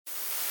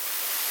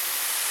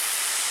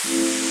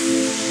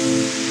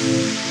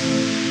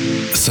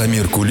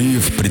Самир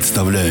Кулиев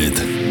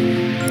представляет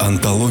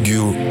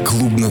антологию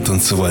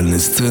клубно-танцевальной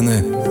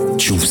сцены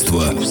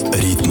 «Чувство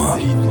ритма».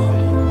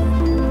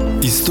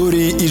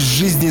 Истории из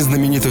жизни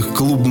знаменитых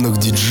клубных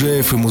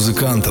диджеев и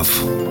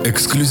музыкантов,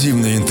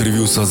 эксклюзивное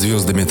интервью со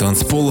звездами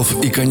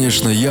танцполов и,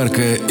 конечно,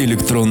 яркая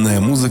электронная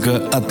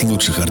музыка от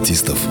лучших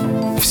артистов.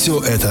 Все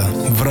это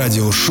в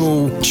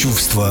радиошоу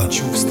 «Чувство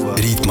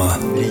ритма».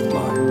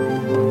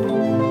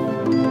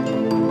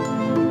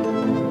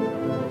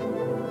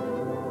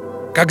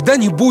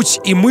 Когда-нибудь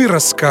и мы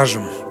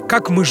расскажем,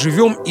 как мы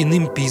живем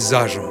иным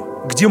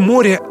пейзажем, где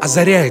море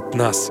озаряет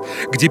нас,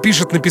 где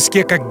пишет на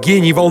песке, как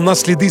гений, волна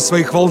следы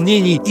своих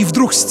волнений и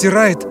вдруг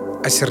стирает,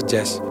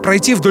 осердясь.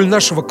 Пройти вдоль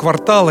нашего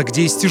квартала,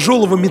 где из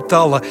тяжелого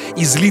металла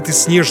излиты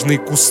снежные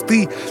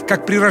кусты,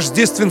 как при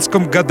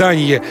рождественском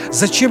гаданье.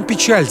 Зачем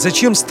печаль,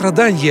 зачем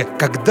страдание,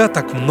 когда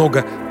так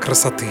много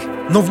красоты?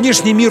 Но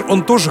внешний мир,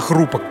 он тоже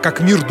хрупок, как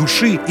мир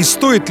души, и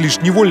стоит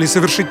лишь невольный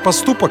совершить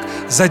поступок,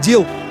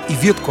 задел и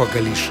ветку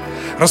оголишь.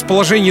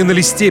 Расположение на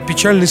листе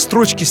печальной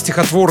строчки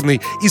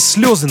стихотворной и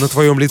слезы на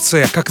твоем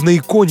лице, как на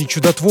иконе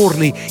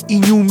чудотворной, и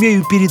не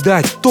умею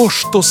передать то,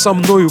 что со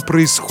мною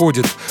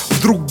происходит.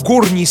 Вдруг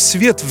горний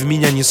свет в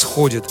меня не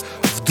сходит,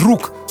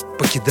 вдруг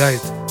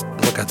покидает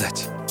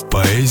благодать.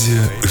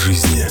 Поэзия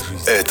жизни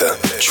 — это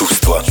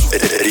чувство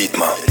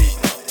ритма.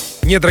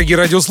 Нет, дорогие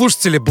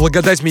радиослушатели,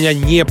 благодать меня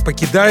не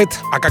покидает,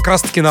 а как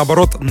раз-таки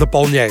наоборот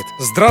наполняет.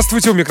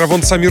 Здравствуйте, у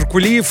микрофона Самир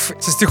Кулиев.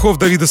 Со стихов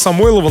Давида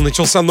Самойлова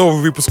начался новый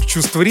выпуск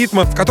 «Чувства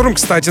ритма», в котором,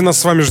 кстати, нас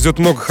с вами ждет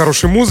много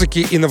хорошей музыки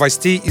и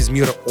новостей из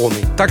мира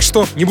оной. Так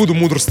что не буду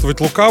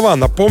мудрствовать лукаво, а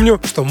напомню,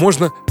 что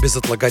можно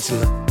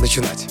безотлагательно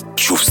начинать.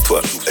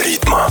 Чувство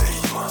ритма.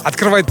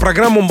 Открывает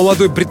программу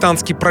молодой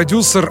британский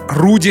продюсер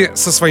Руди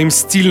со своим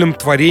стильным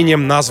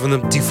творением,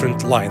 названным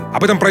Different Line.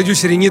 Об этом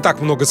продюсере не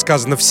так много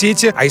сказано в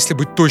сети, а если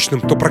быть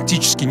точным, то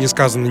практически не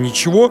сказано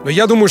ничего. Но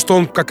я думаю, что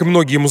он, как и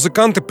многие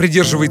музыканты,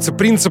 придерживается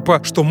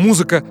принципа, что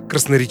музыка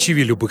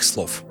красноречивее любых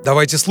слов.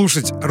 Давайте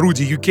слушать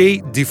Руди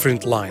UK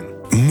Different Line.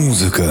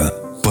 Музыка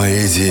 —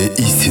 поэзия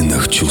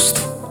истинных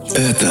чувств.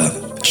 Это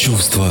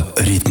чувство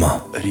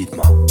ритма.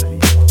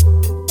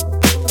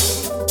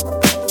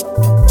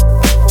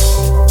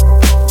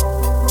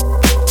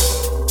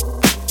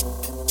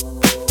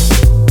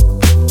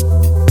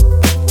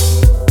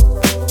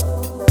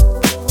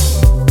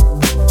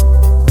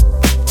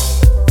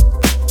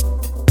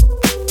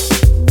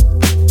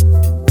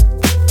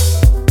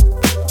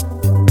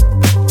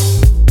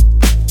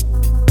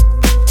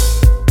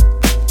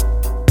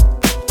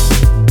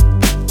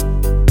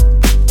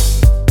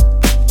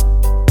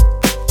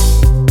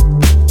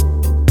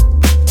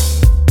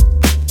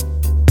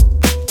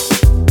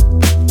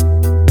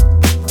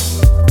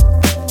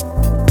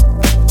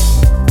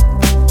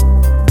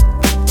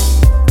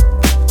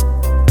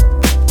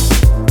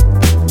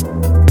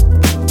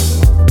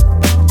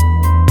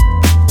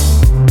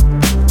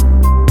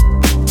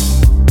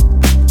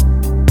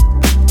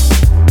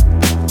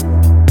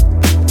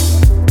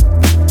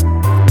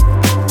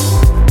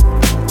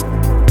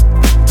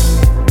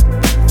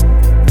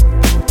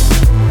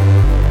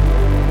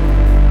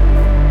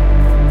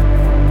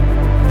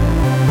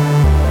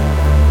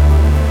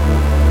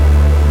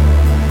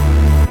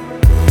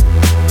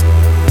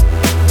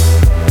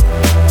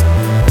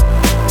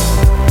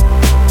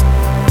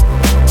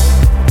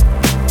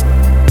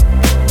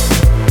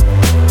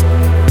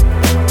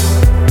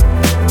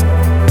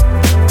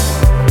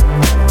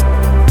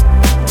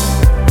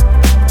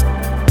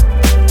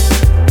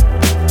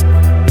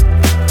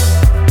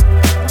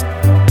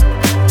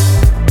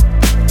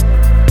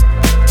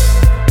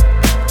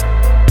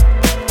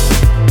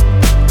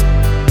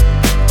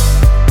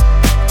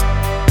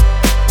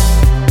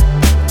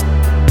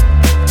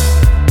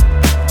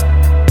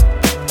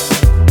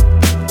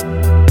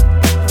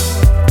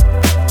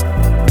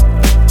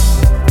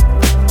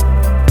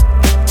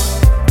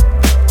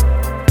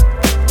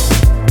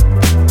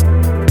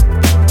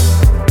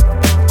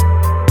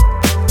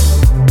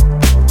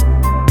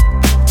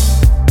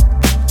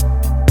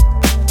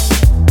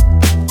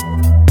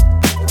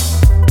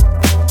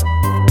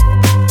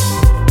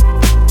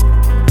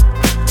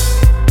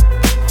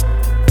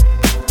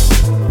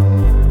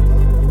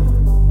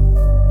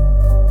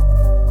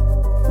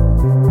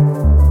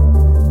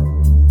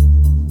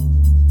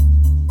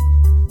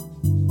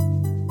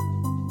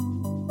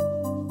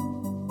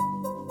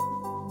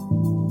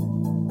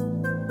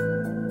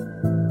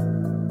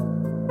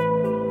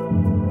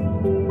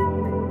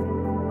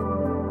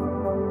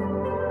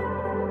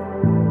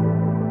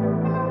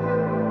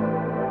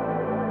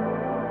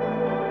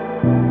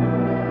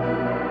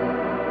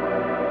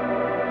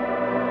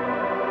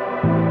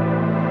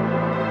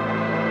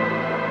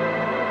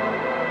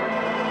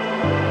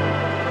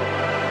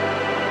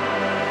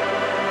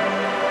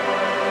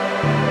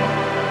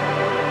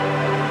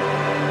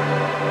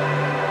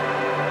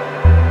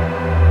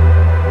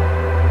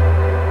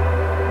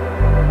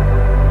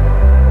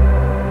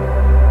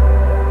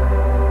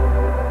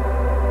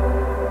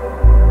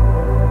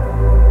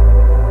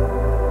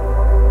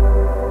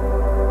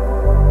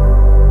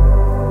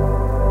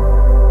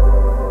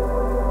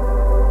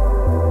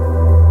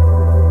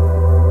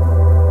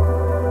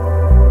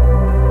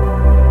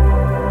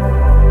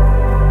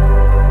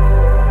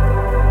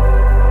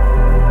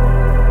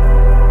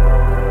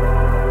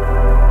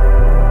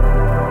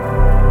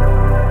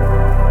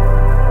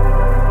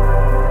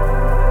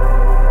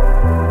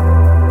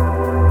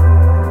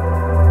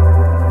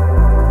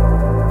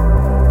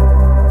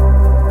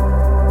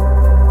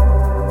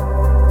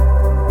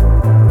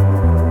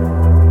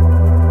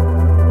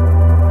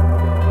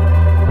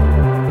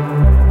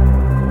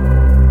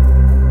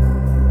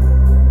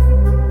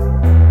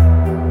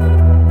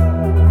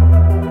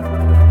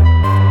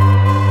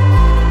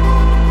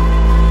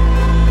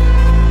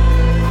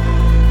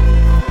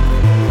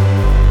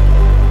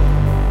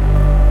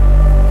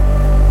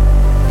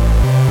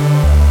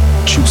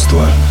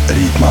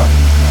 ритма.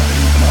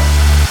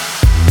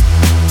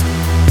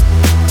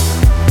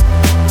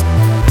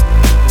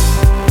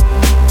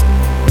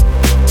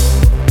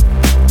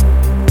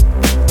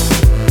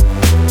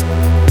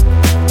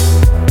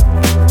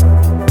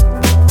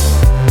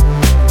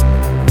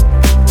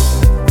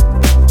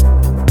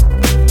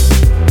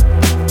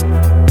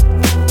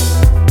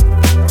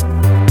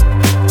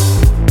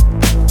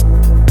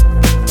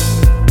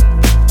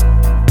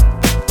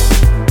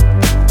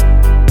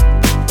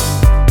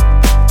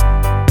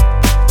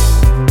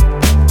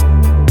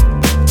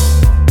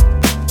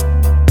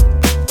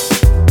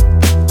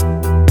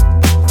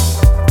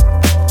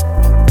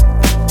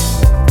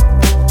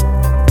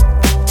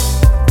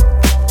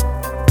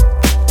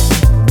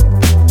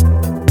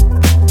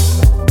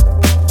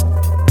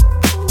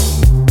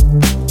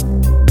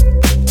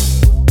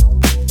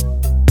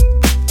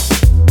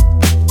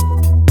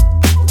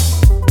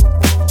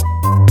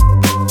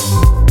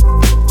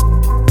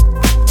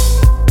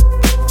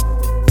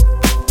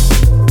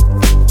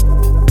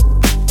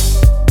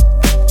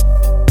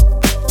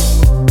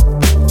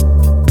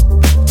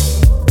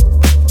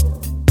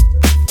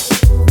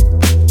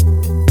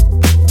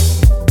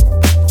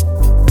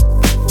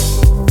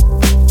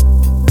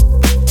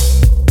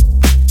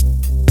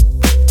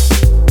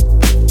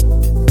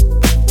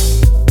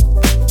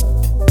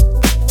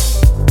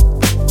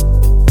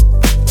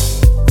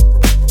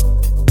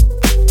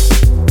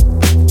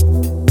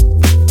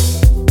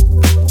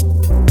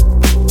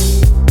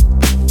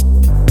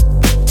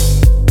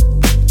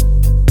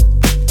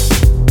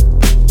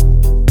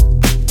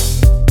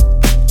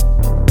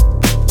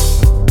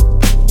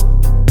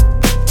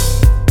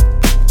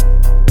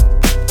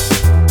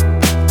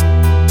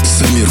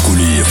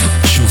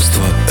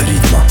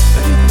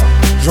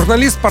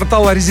 Журналист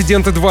портала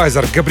Resident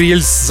Advisor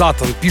Габриэль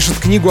Заттон пишет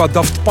книгу о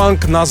Daft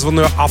Punk,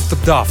 названную After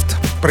Daft.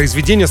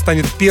 Произведение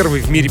станет первой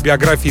в мире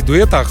биографией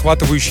дуэта,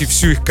 охватывающей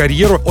всю их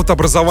карьеру от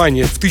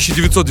образования в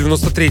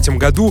 1993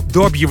 году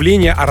до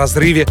объявления о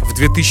разрыве в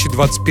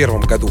 2021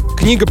 году.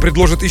 Книга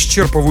предложит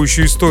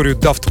исчерпывающую историю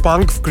Daft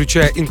Punk,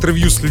 включая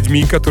интервью с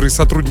людьми, которые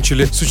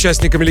сотрудничали с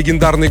участниками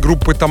легендарной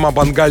группы Тома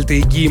Бангальта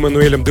и Ги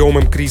Эммануэлем де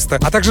Омем Кристо,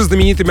 а также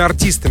знаменитыми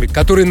артистами,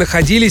 которые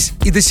находились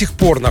и до сих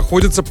пор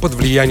находятся под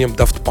влиянием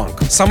Daft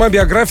Punk. Сама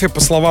биография, по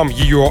словам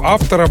ее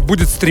автора,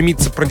 будет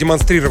стремиться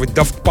продемонстрировать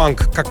Daft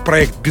Punk как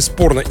проект,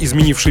 бесспорно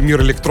изменивший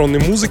мир электронной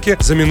музыки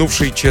за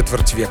минувшие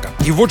четверть века.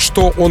 И вот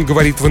что он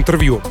говорит в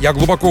интервью. «Я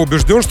глубоко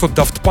убежден, что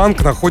Daft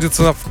Punk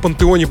находится в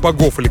пантеоне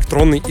богов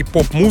электронной и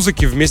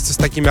поп-музыки вместе с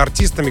такими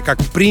артистами, как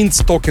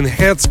Prince, Talking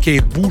Heads,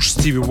 Кейт Буш,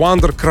 Стиви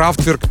Уандер,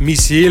 Kraftwerk,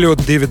 Мисси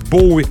Эллиот, Дэвид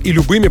Боуи и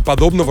любыми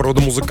подобного рода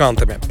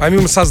музыкантами.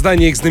 Помимо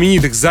создания их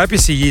знаменитых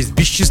записей, есть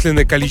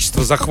бесчисленное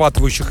количество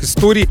захватывающих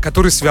историй,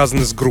 которые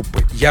связаны с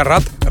группой. Я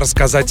рад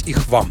рассказать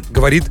их вам»,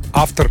 говорит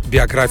автор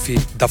биографии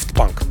Daft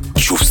Punk.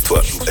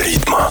 Чувство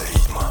ритма.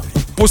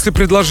 После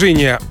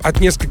предложения от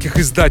нескольких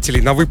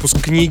издателей на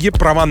выпуск книги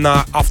права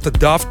на After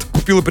Daft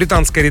купила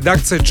британская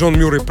редакция John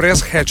Murray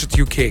Press Hachette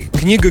UK.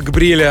 Книга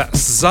Габриэля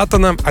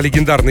Заттона о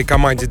легендарной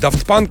команде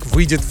Daft Punk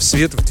выйдет в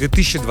свет в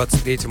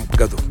 2023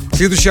 году.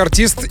 Следующий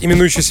артист,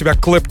 именующий себя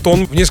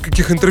Клэптон, в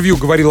нескольких интервью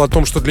говорил о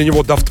том, что для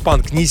него Daft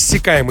Punk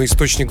неиссякаемый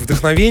источник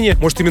вдохновения.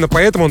 Может, именно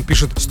поэтому он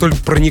пишет столь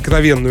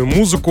проникновенную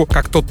музыку,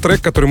 как тот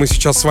трек, который мы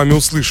сейчас с вами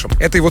услышим.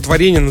 Это его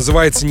творение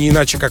называется не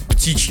иначе, как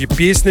 «Птичья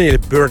песня» или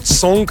 «Bird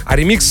Song», а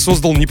ремикс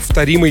создал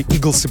неповторимый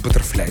Eagles и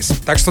Butterflies.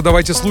 Так что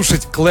давайте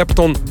слушать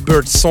Клэптон,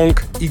 Bird Song,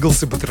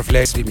 Eagles и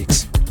Butterflies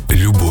ремикс.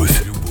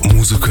 Любовь,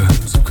 музыка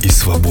и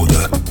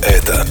свобода —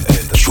 это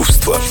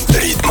чувство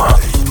ритма.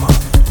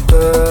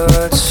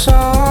 Bird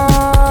song,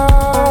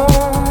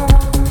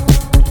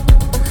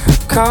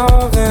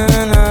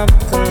 carving up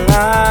the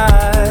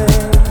night,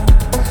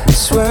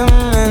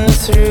 swimming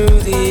through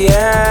the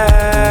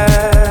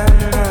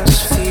atmosphere,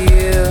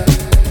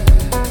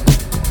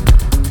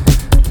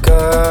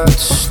 got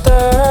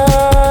stuck,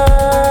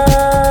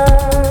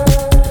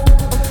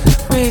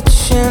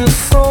 reaching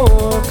for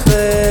a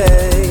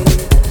place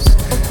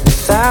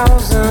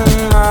 1,000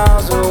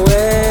 miles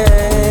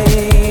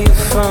away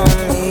from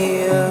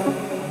here.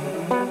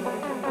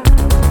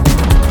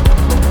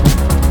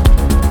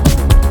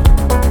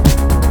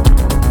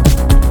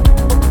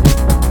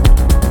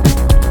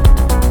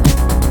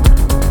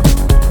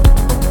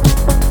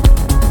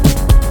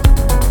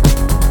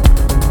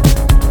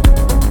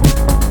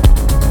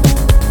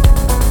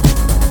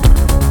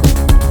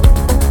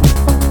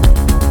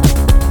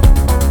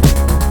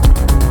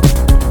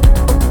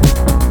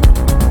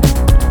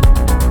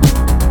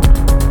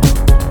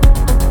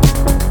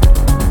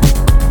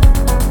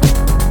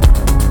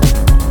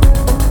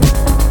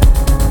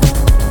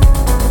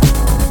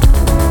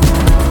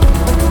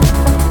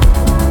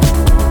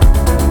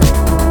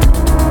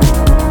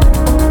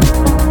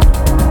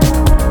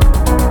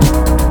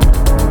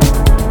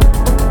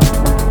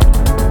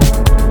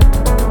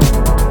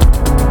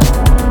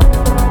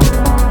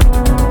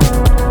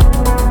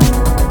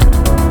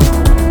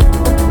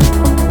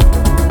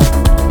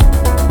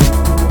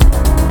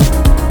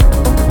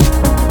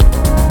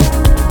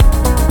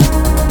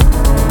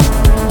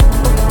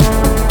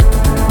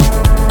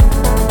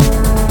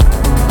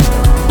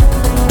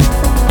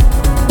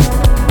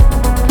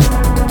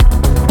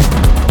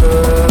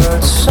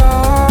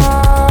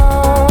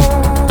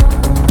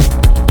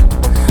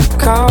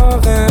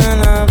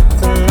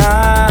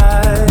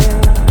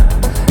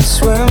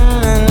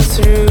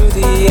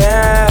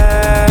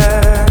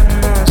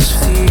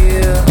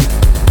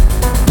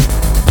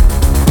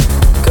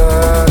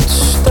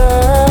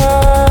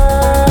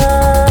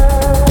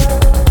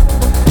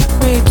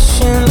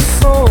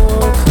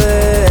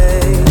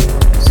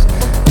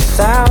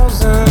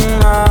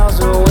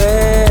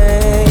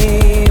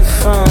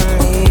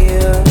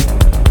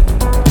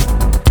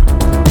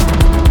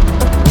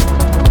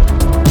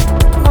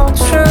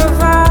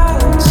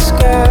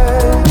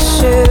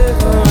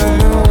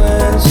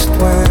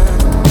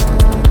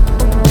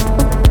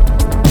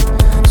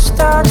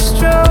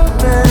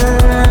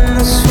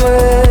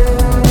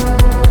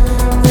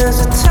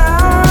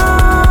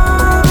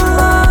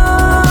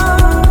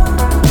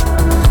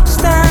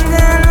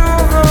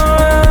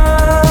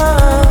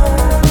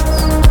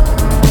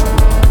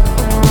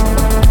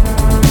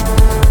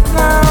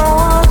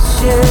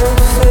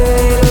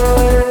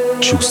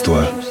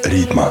 чувство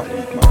ритма.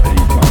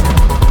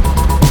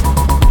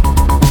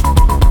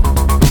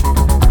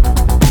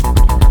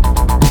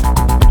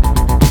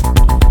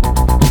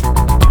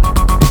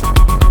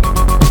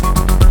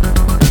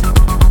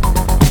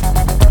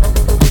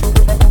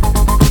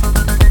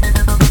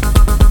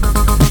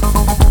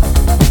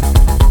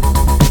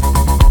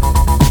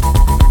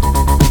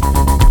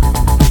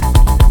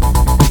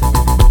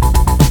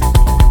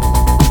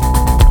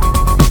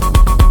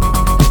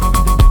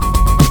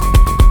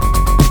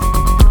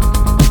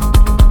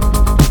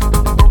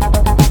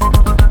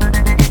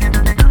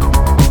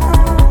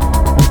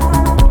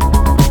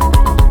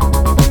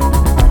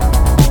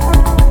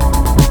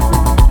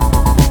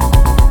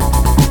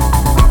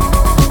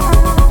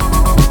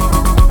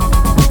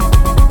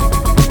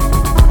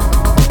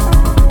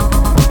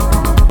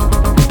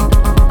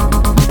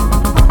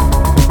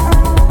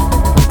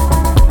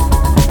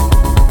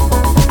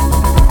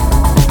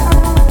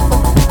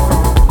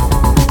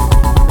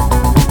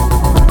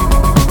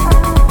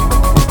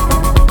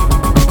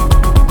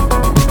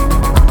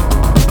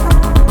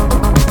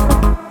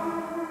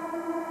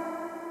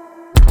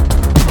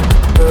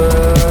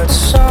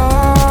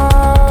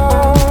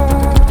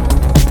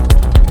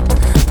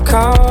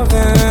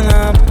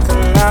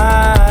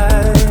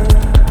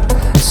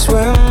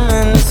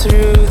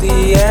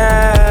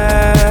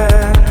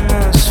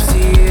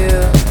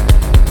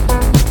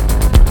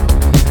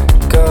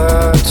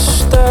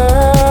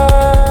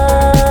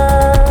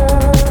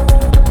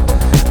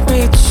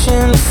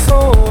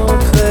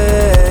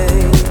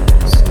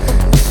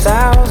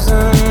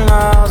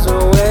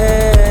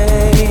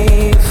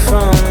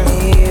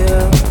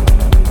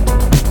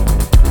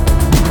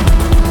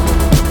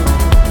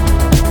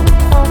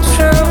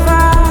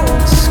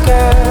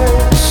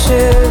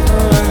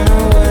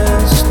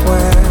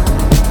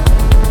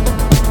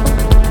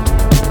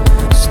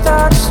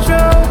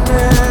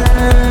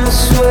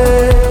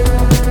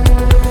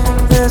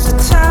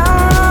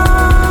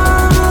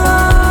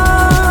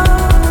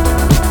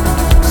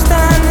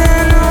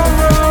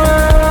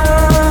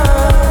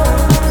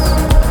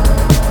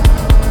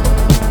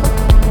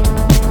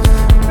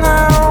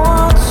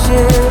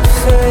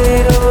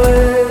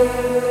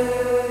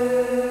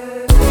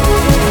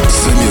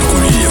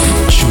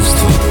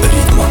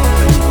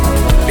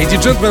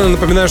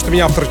 Напоминаю, что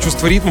меня, автор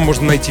 «Чувства ритма»,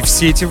 можно найти в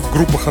сети, в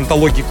группах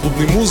антологии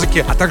клубной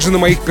музыки, а также на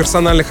моих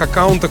персональных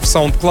аккаунтах в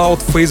SoundCloud,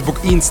 Facebook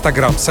и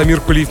Instagram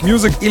Самир Кулиев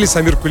Music или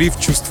Самир Кулиев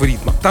 «Чувства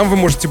ритма». Там вы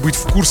можете быть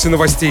в курсе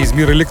новостей из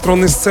мира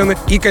электронной сцены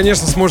и,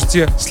 конечно,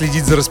 сможете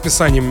следить за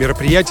расписанием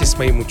мероприятий с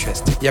моим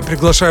участием. Я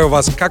приглашаю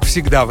вас, как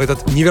всегда, в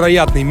этот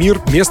невероятный мир,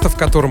 место в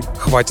котором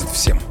хватит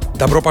всем.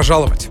 Добро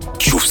пожаловать!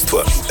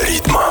 Чувство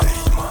ритма.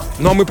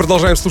 Ну а мы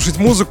продолжаем слушать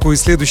музыку, и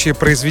следующее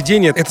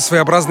произведение — это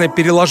своеобразное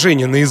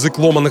переложение на язык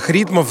ломаных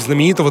ритмов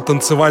знаменитого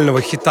танцевального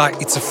хита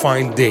 «It's a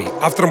Fine Day»,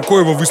 автором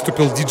коего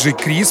выступил диджей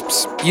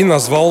Crisps и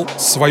назвал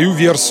свою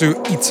версию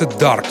 «It's a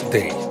Dark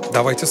Day».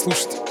 Давайте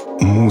слушать.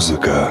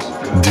 Музыка,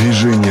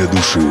 движение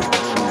души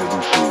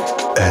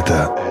 —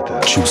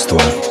 это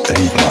чувство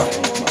ритма.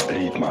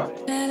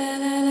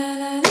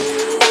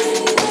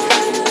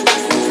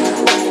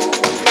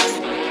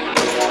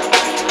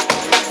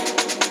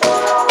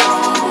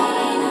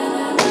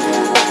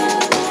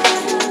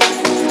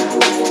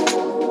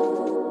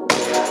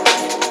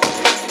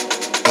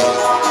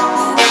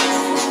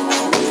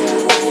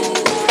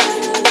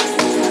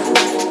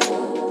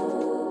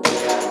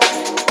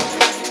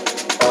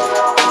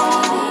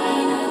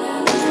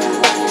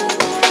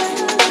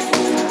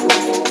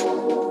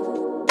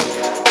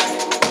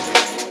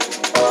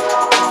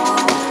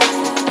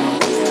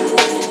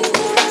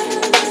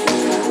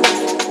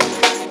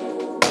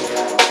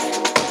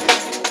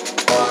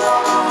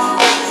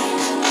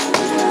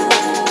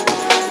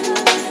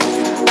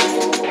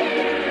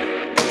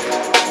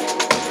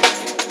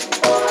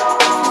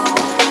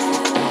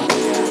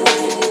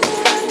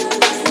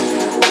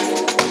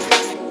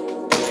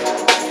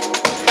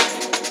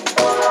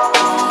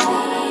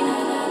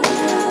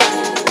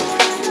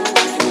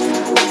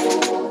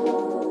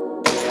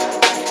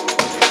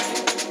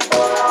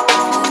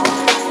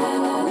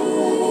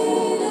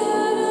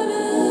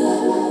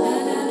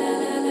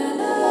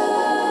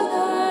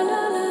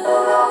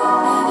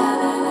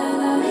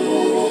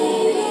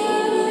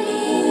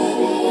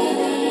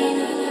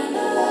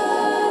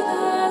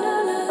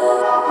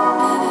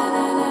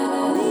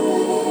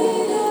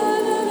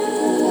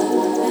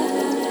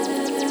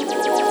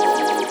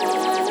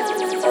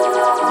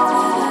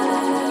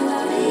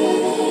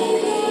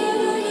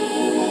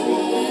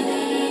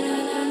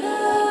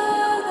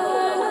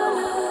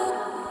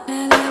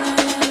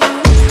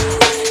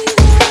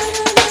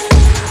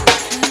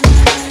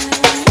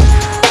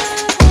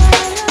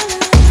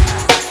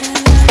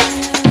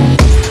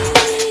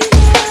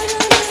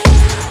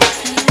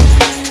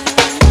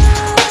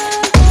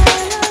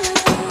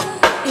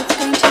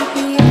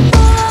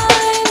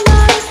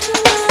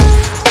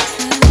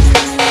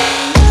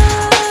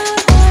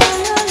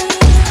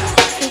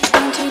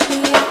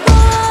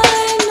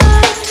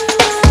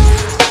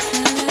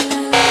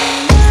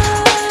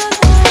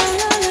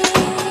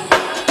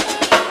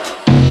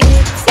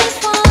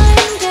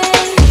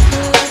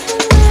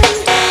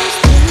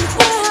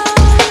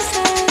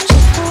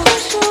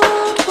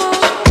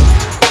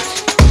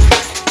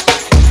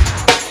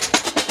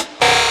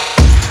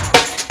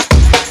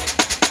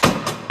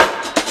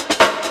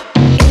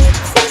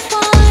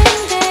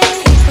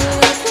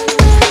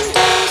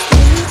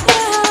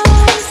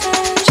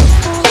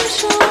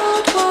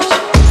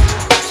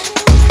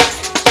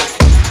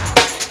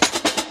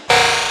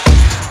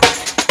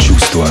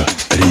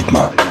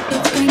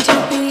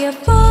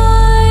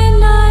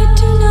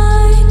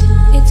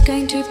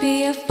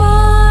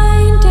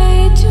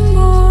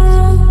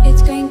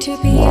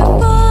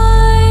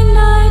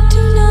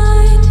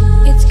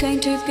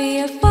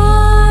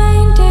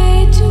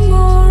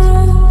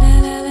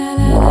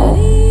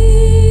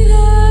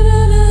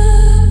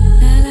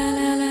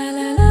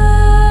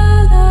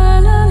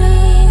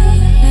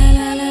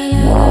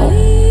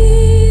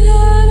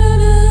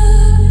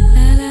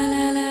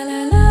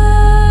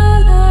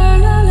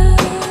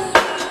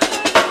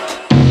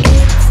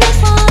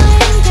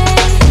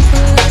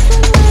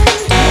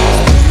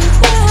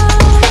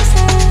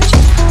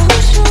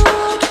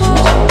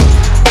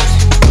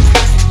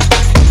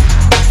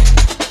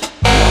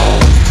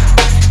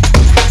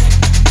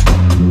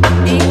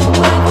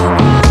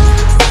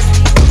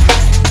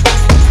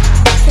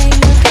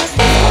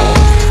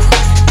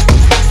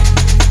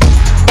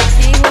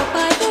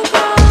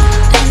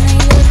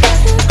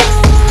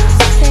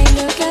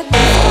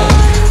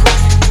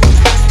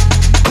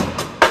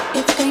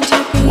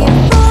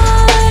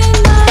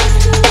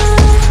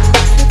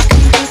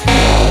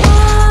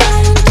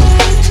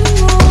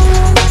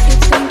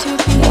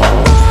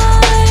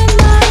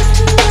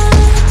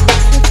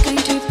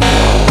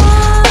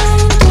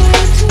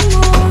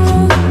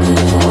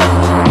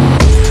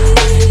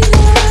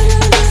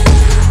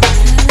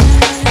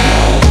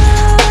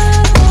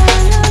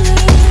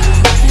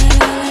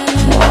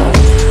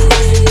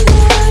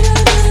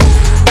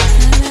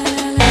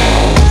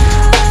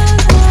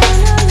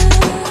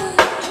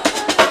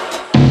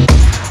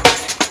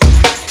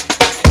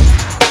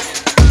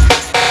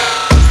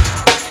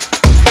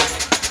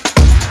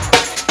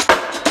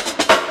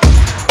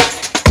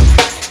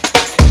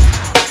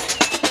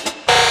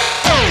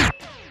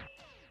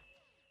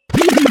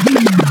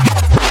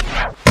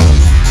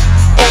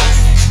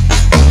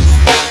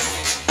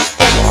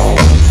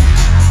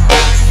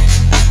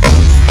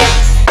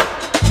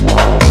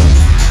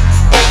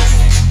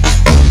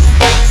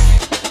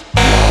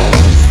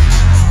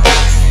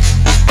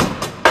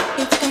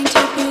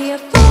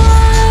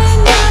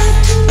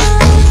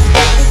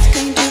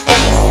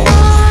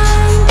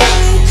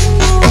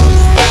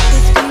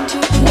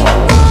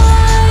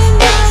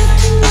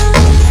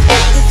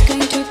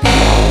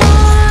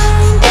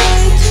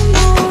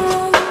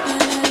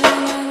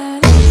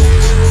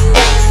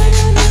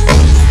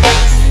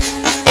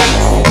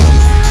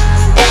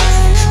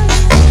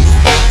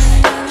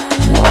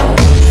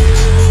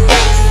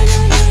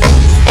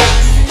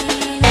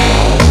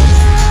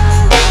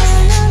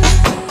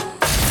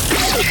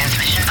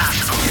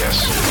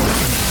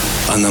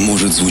 Она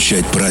может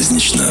звучать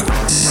празднично,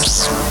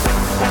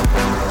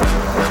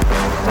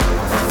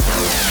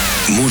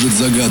 может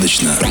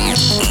загадочно.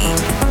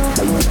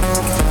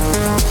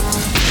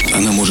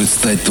 Она может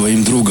стать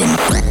твоим другом.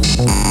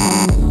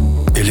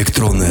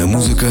 Электронная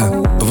музыка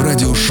в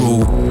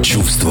радиошоу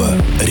 «Чувство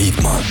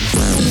ритма».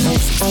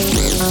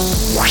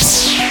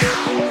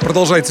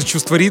 Продолжается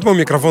 «Чувство ритма»,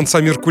 микрофон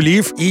Самир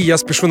Кулиев. И я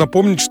спешу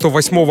напомнить, что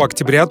 8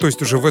 октября, то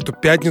есть уже в эту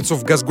пятницу,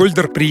 в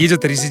Газгольдер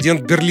приедет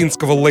резидент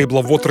берлинского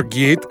лейбла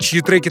Watergate,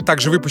 чьи треки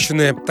также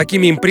выпущены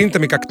такими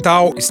импринтами, как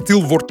Tau и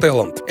Still War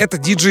Talent. Это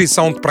диджей и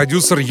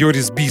саунд-продюсер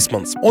Йорис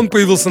Бисманс. Он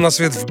появился на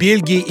свет в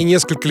Бельгии и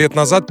несколько лет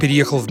назад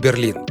переехал в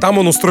Берлин. Там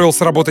он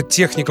устроился работать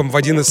техником в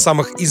один из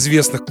самых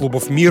известных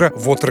клубов мира —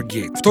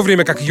 Watergate. В то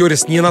время как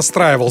Йорис не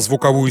настраивал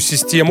звуковую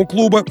систему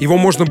клуба, его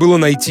можно было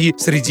найти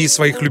среди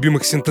своих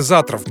любимых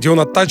синтезаторов, где он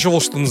оттачивал,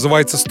 что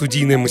называется,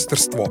 студийное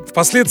мастерство.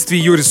 Впоследствии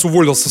Йорис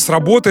уволился с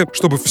работы,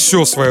 чтобы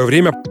все свое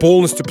время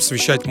полностью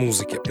посвящать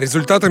музыке.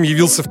 Результатом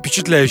явился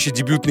впечатляющий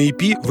дебютный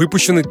EP,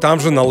 выпущенный там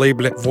же на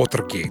лейбле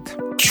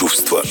Watergate.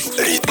 Чувство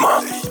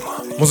ритма.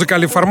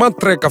 Музыкальный формат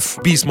треков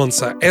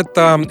Бисманса —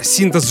 это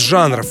синтез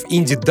жанров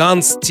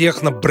инди-данс,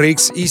 техно,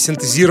 брейкс и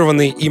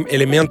синтезированные им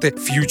элементы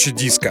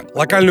фьючер-диско.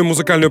 Локальную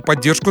музыкальную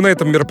поддержку на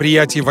этом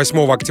мероприятии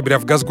 8 октября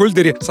в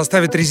Газгольдере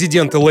составят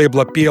резиденты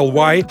лейбла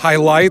PLY,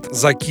 Highlight,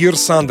 Закир,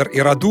 Сандер и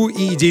Раду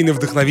и идейный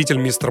вдохновитель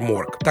Мистер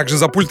Морг. Также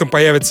за пультом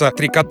появится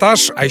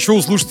Трикотаж, а еще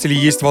у слушателей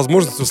есть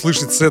возможность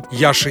услышать сет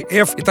Яши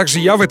F, и также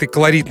я в этой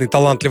колоритной,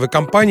 талантливой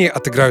компании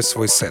отыграю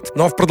свой сет.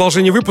 Ну а в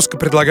продолжении выпуска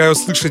предлагаю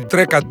услышать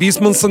трек от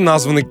Бисманса,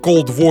 названный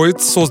Cold Void,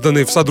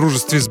 созданный в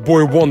содружестве с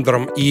Boy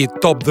Wonder'ом и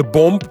Top the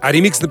Bomb, а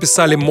ремикс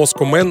написали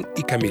Moscow Man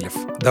и Камилев.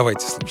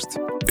 Давайте слушать.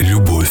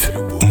 Любовь,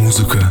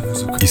 музыка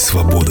и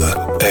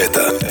свобода —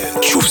 это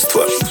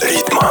чувство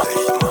ритма.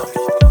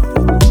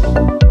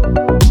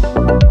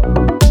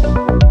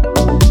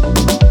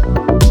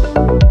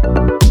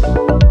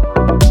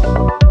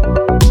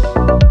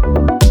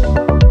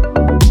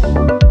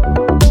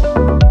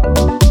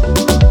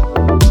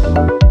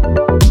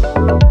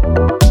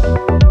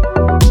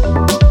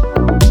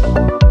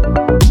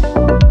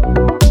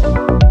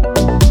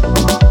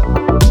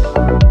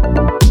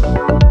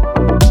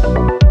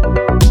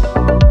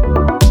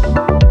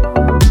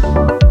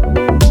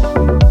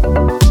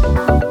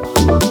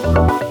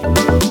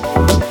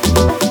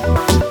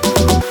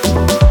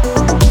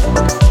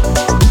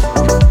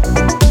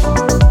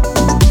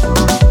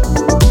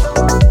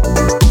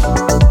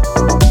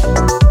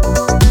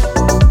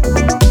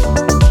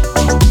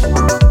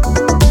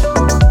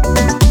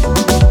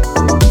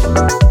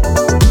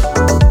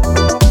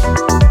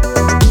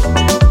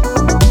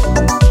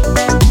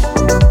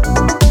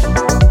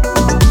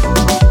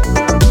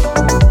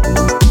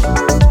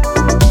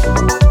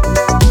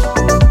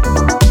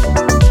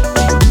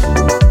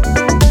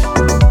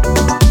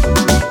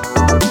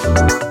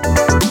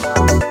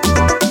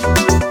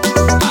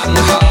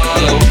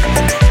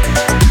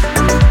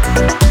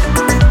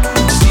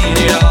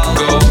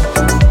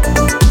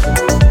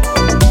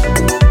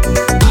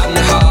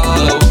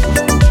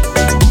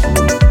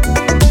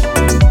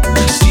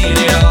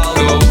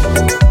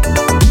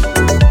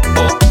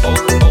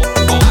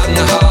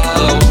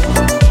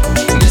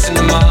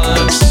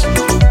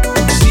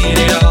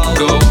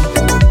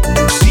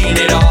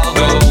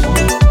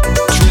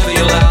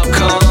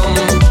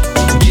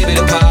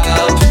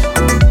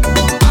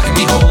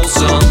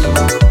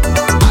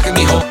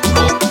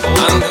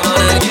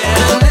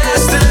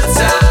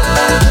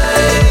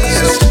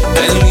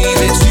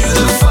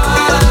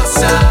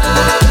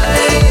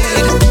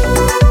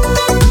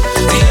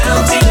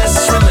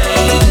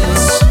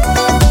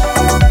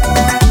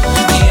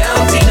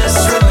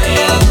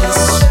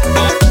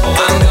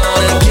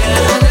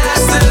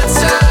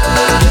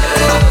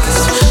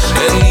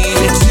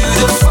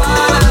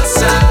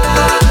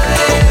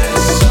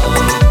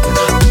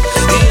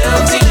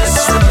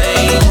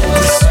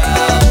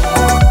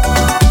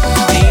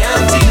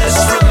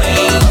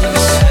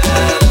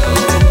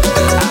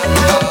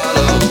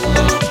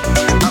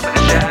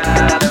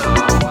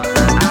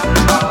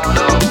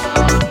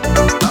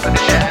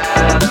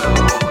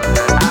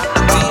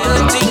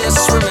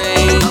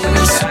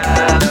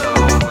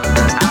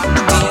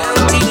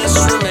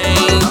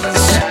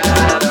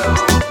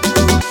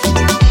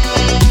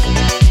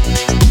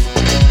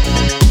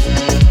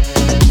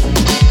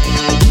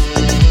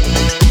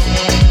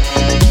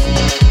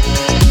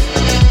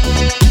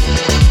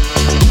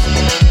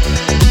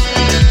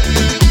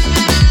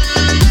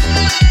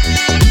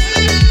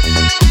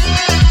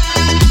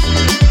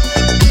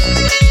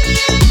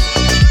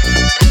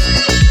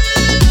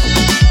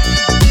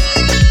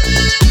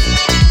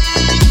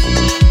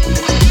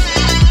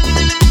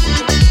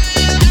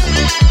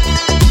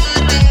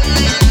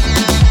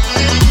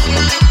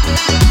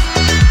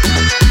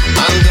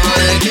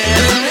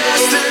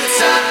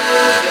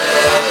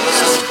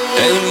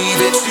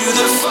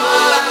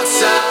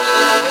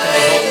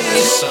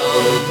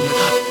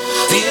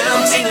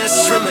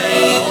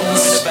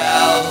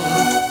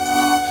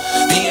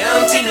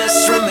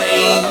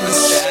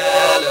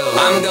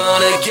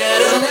 gonna get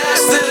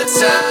anesthetized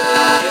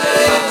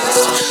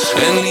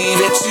and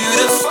leave it to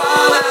the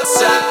fall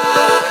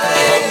outside.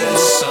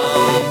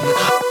 Sun,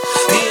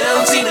 the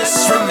emptiness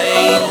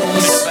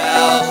remains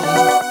spell.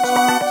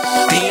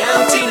 The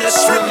emptiness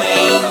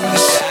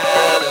remains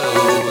shallow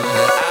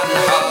and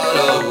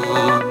hollow.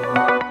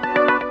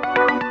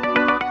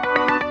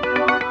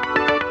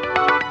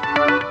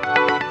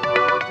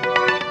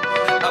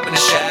 Up in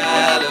the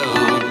shadow.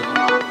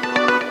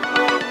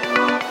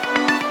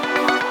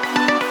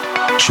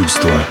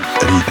 Чувство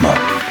ритма.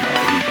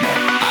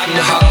 I'm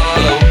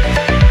hollow.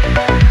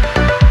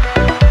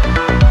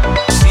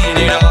 Seeing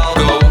it all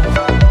go.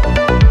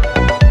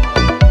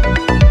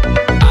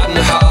 I'm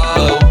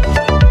hollow.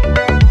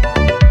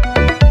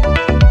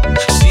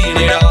 Seeing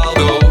it all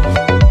go.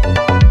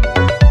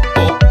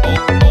 Oh, oh,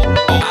 oh,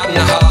 oh. I'm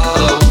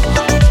hollow.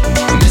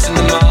 Missing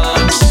the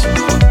marks.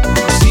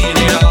 Seeing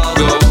it all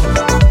go.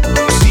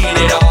 Seeing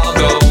it all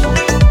go.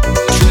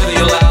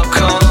 Trivial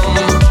outcome.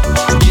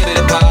 Give it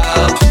a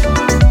pop.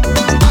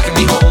 I can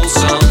be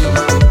wholesome.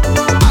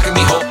 I can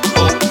be whole.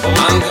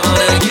 I'm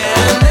gonna get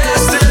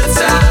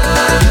anesthetized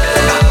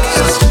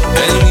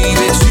and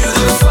leave it to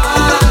the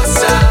far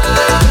outside.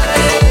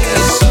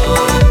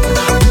 Sun,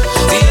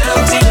 the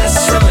emptiness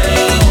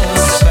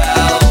remains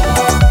spell.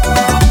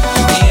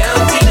 The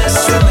emptiness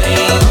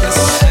remains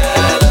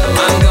shadow.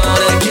 I'm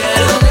gonna get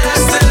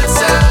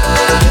anesthetized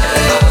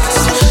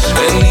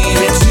and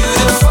leave it to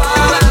the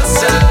far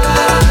outside.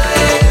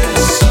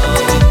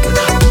 Sun,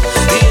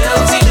 the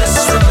emptiness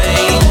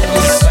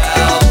remains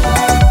spell.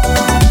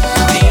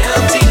 The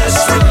emptiness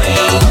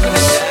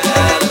remains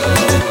shadow.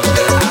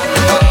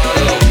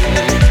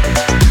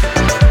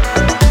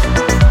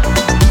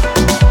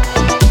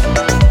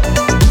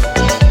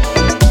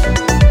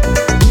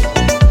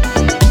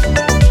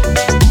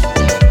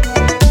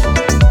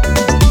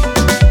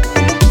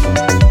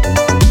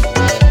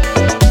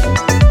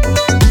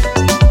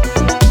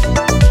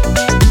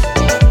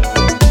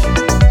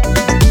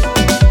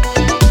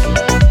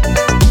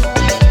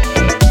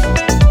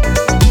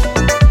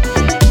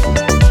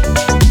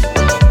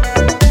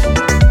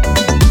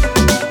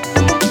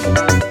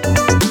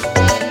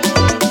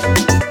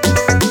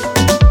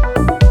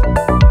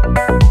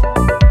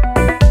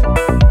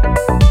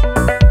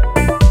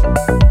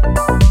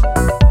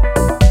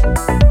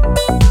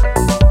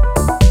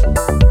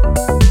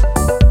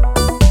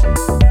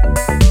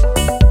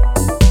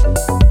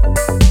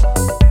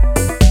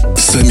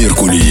 Самир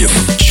Кулиев.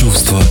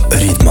 Чувство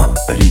ритма.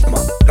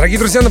 Дорогие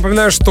друзья,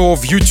 напоминаю, что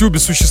в YouTube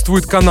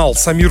существует канал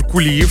Самир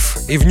Кулиев,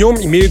 и в нем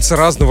имеются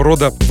разного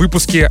рода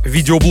выпуски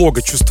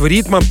видеоблога «Чувство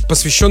ритма»,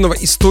 посвященного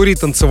истории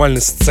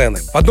танцевальной сцены.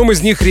 В одном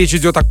из них речь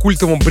идет о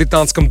культовом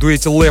британском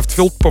дуэте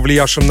Leftfield,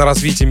 повлиявшем на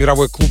развитие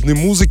мировой клубной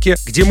музыки,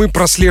 где мы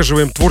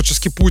прослеживаем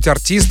творческий путь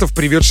артистов,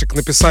 приведших к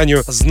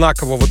написанию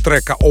знакового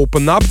трека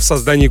 «Open Up», в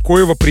создании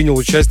коего принял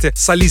участие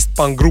солист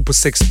панк-группы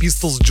Sex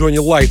Pistols Джонни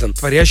Лайден,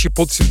 творящий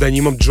под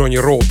псевдонимом Джонни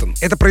Роутон.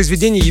 Это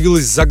произведение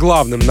явилось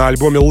заглавным на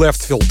альбоме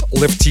Leftfield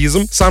 «Leftism».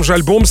 Сам же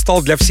альбом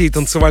стал для всей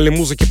танцевальной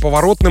музыки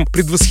поворотным,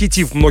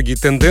 предвосхитив многие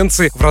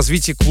тенденции в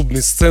развитии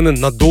клубной сцены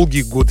на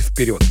долгие годы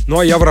вперед. Ну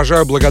а я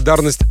выражаю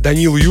благодарность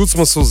Данилу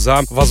Юцмасу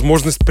за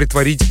возможность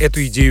притворить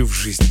эту идею в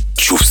жизнь.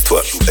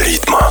 Чувство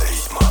ритма.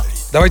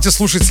 Давайте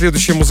слушать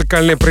следующее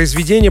музыкальное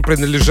произведение,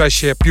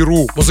 принадлежащее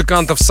перу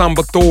музыкантов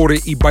Самбо Тоури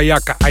и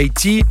Баяка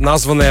IT,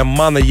 названное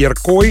Мана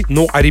Еркой,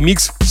 ну а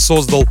ремикс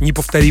создал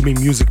неповторимый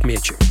Music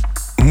Мечи.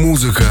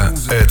 Музыка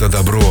 — это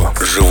добро,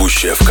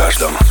 живущее в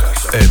каждом.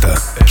 Это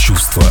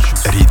чувство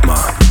ритма.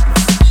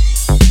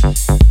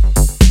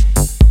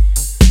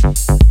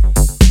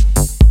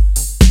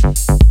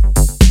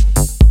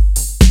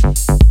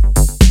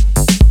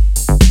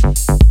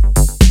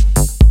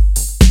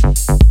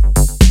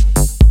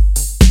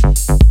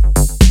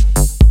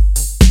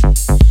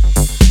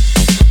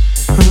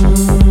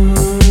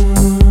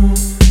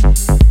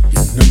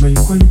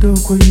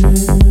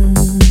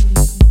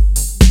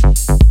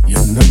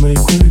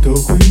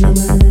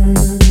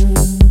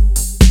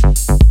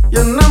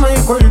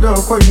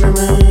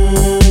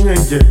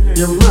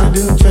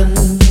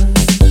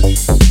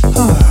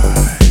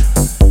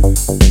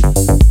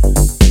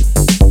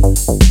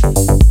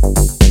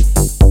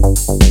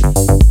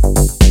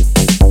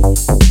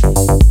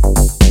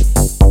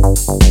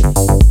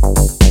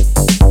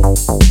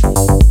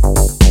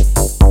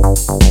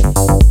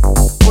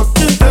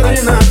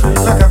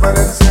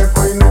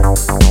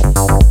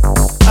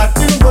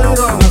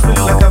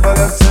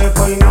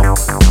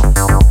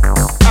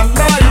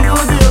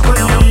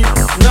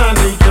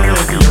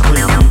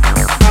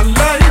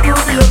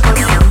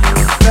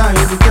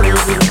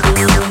 Allah, you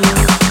do the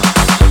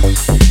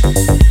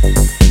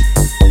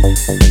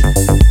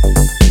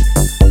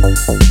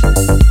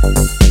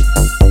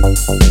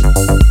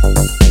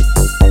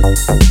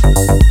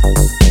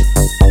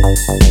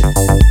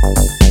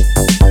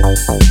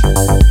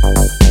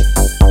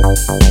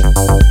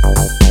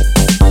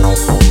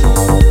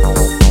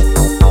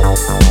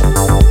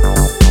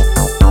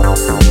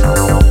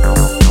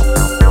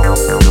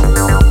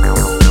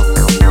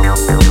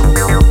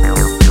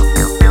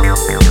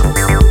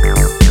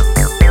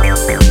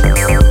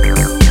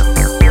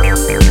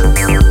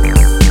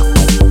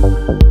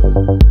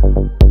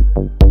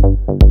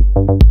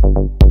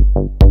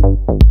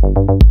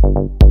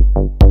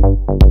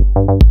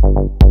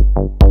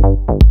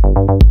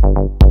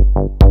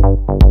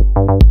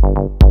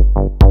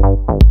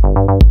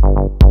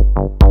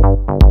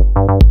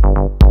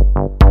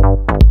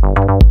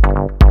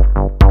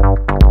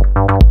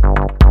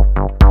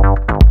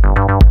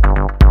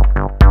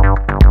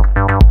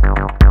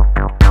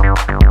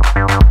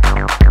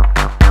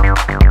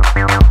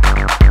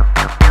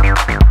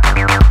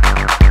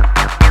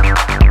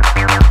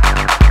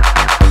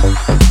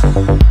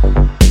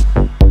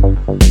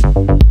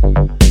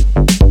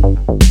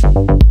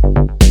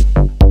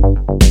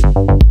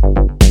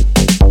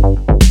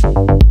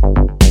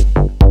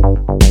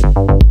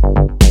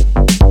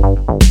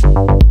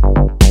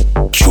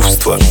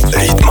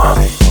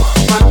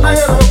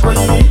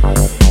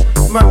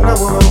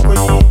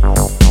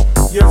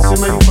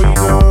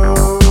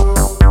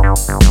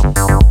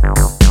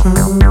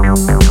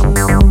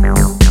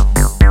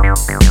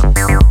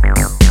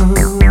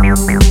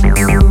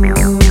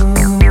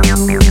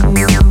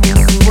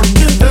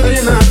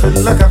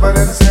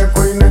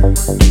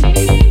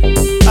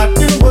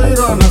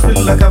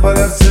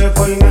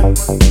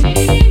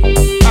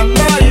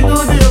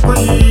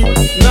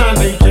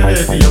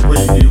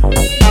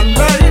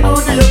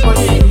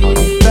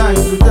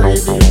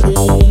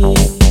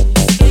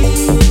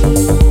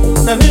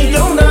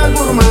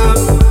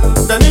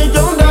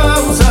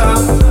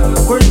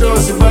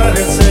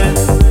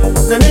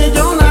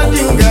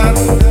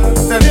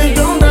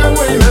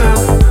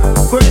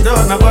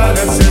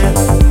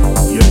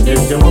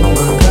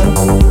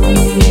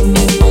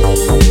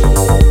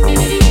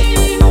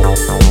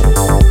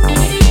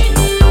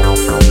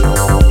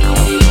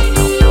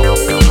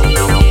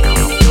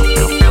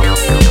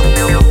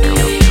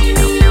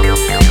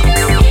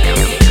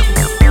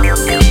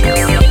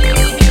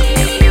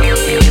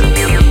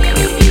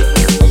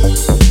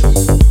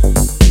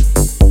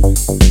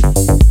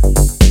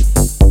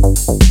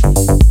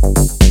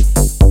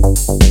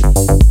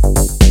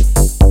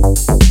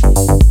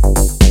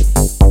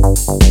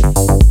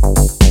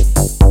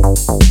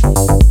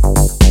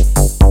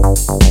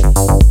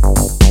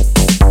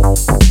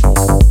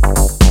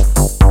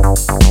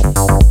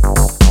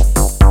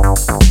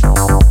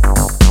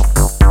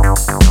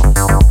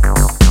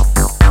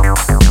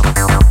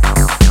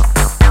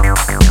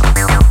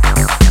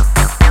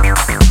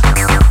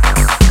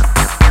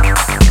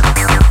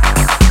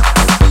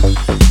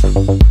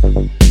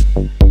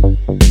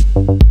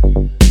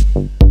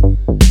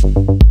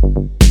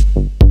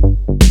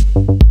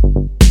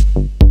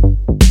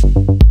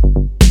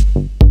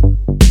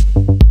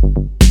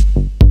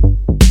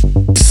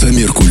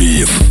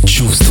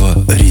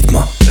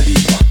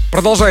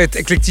Продолжает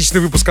эклектичный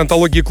выпуск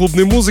антологии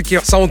клубной музыки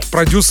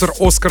саунд-продюсер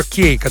Оскар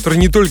Кей, который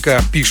не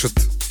только пишет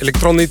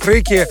электронные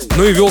треки,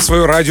 но и вел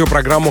свою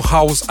радиопрограмму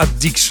House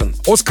Addiction.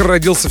 Оскар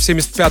родился в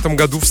 1975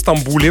 году в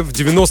Стамбуле. В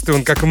 90-е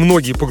он, как и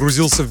многие,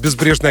 погрузился в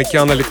безбрежный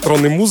океан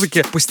электронной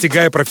музыки,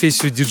 постигая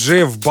профессию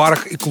диджея в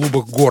барах и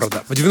клубах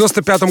города. В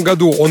 1995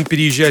 году он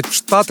переезжает в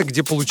Штаты,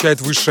 где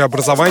получает высшее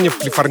образование в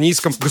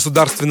Калифорнийском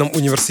государственном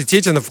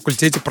университете на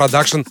факультете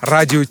продакшн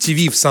радио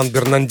ТВ в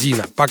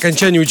Сан-Бернардино. По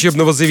окончании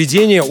учебного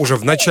заведения, уже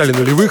в начале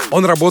нулевых,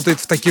 он работает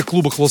в таких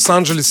клубах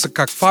Лос-Анджелеса,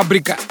 как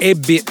 «Фабрика»,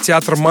 «Эбби»,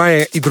 «Театр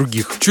Майя» и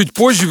других. Чуть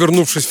позже,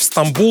 вернувшись в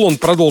Стамбул, он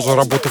продолжил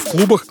работу в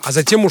клубах, а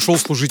затем ушел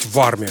служить в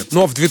армию.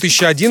 Ну а в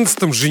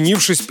 2011-м,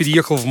 женившись,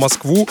 переехал в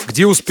Москву,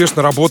 где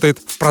успешно работает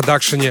в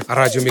продакшене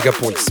радио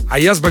Мегаполис. А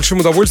я с большим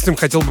удовольствием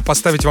хотел бы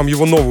поставить вам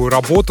его новую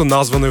работу,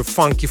 названную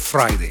Funky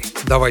Friday.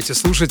 Давайте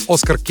слушать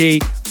Оскар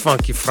Кей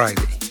Funky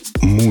Friday.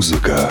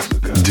 Музыка,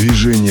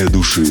 движение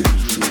души.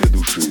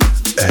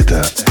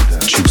 Это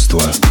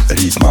чувство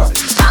ритма.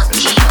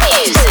 Funky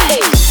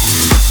music.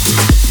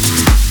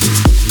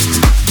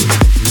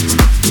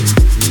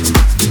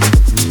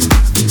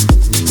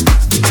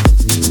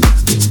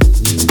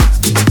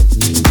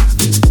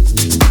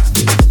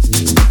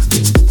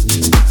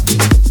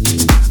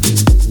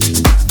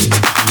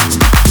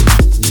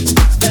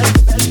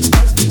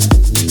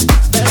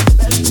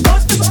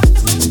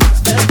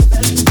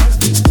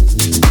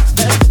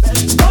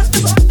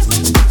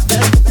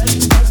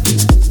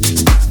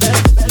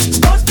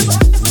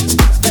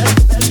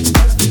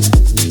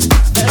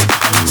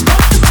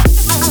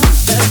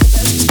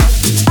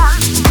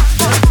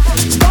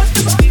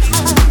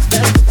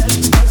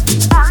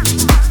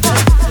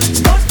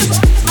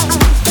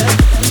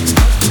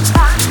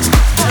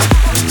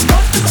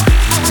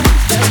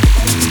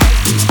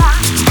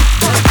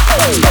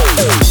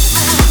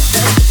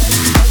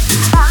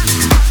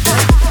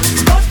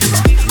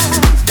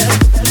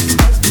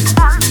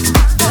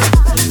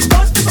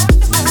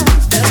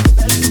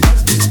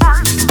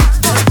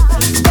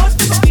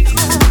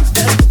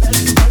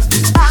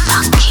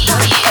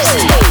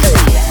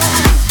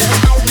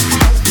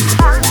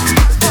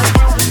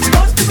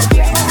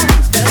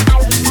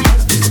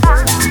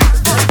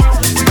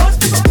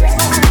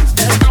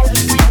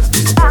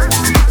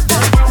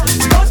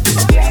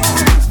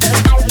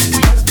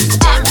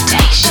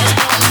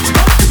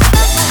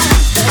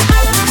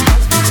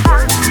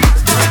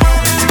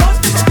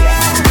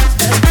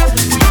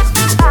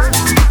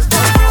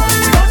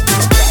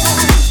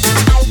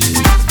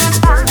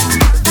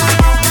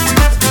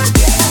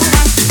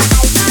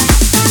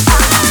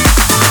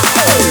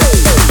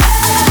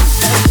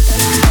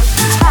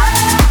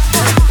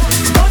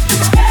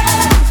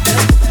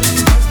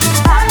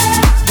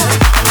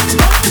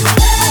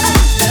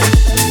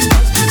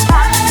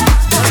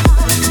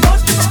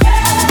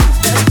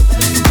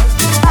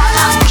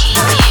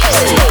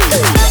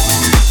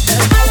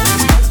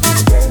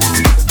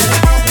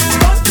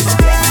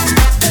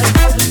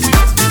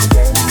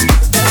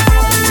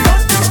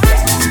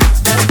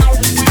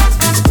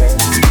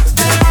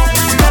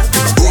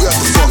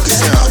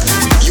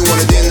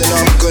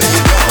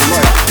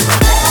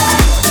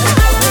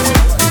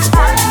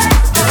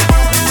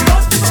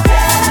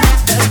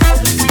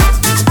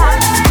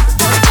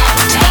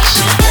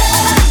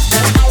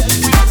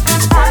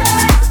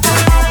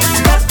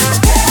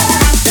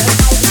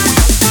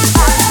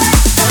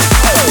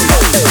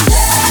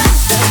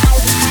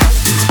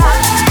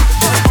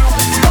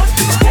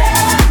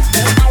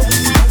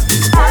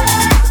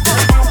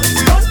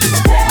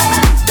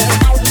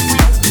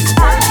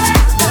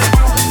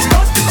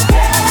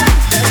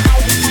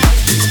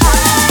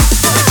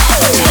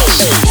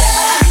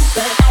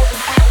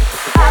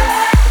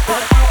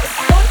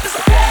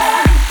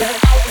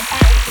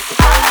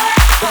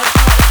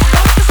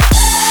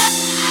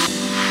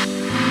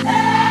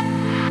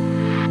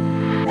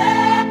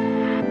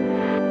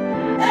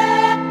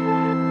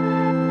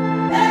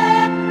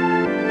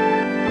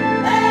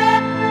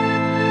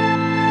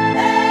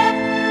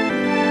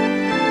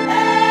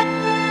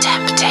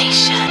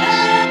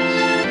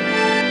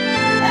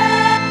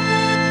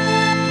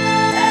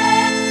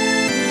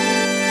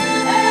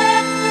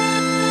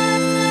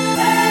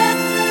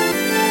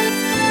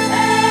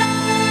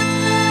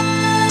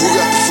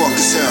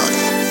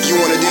 You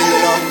want it in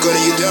and I'm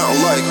gunning you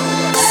down like.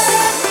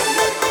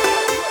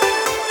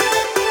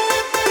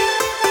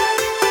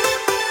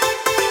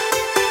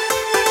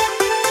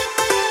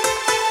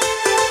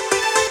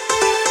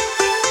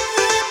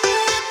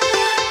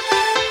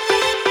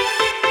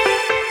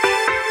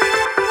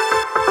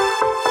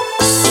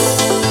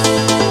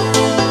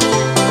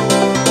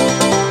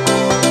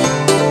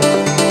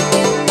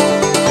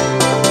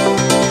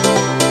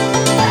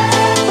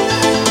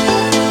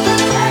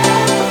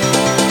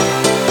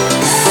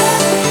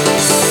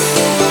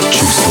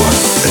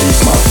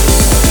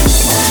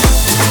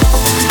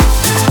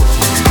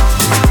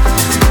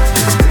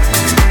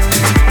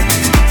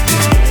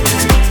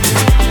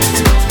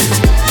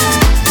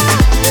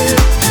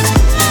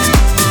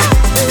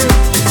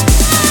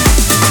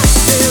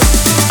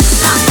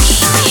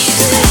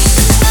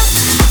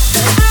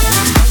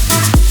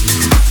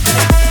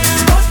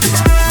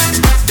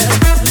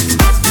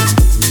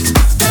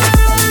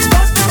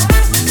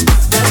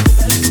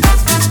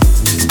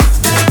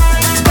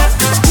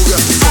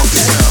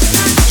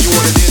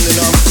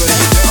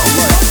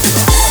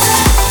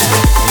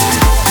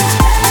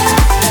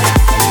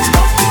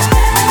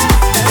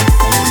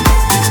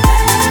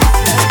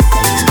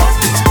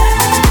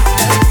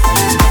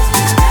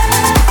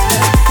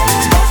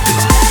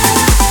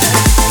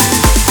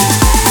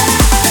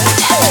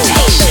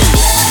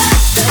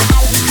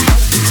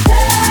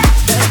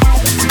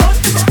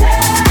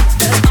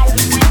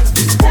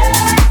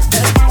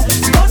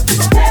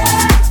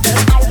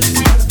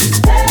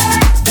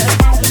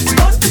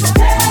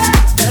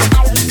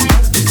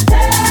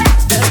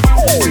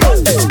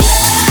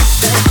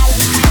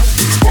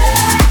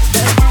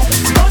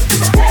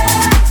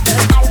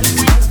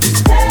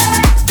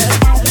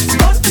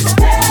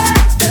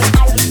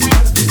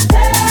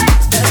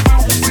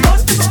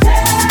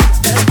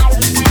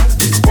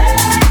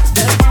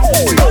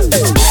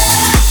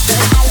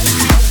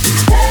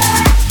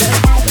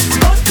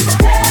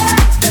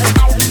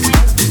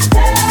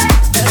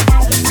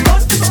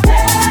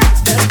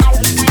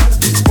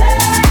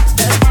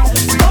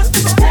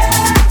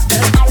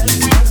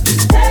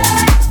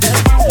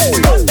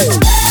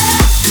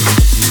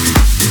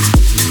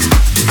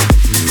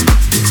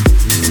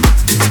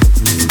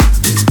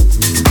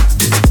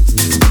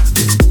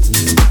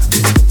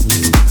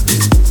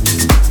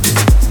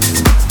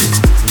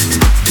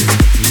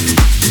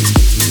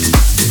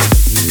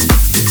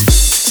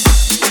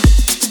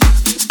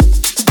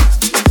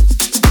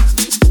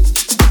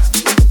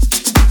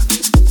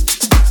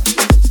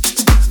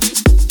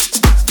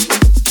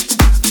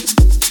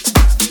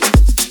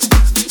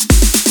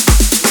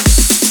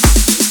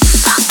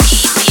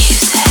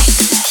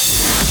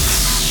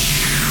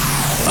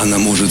 Она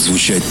может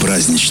звучать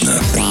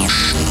празднично,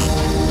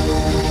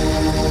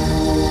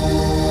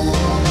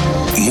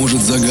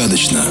 может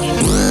загадочно.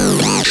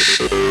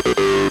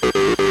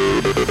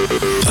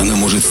 Она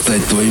может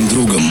стать твоим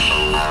другом.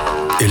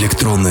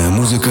 Электронная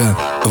музыка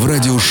в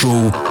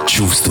радиошоу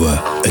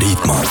 «Чувство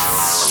ритма».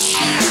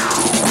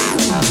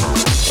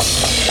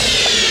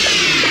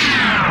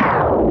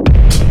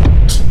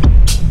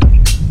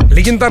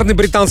 Легендарный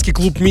британский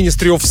клуб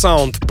Ministry of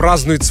Sound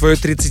празднует свое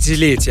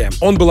 30-летие.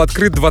 Он был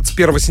открыт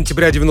 21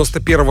 сентября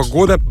 1991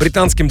 года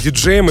британским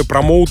диджеем и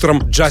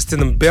промоутером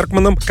Джастином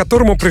Беркманом,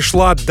 которому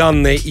пришла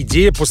данная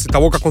идея после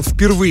того, как он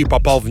впервые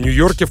попал в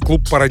Нью-Йорке в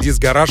клуб Paradise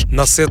Garage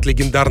на сет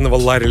легендарного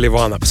Ларри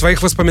Левана. В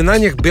своих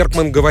воспоминаниях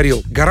Беркман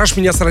говорил: «Гараж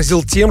меня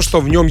сразил тем, что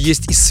в нем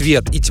есть и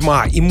свет, и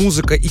тьма, и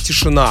музыка, и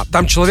тишина.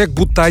 Там человек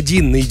будто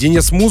один,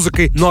 наедине с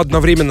музыкой, но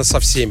одновременно со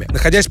всеми».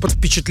 Находясь под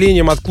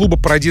впечатлением от клуба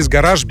Paradise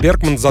Garage,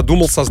 Беркман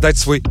задумал создать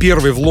свой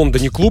первый в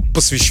Лондоне клуб,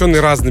 посвященный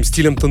разным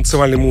стилям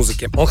танцевальной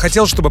музыки. Он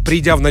хотел, чтобы,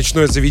 придя в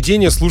ночное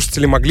заведение,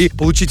 слушатели могли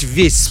получить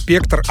весь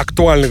спектр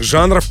актуальных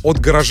жанров, от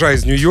гаража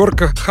из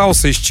Нью-Йорка,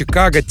 хауса из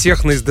Чикаго,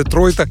 техно из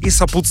Детройта и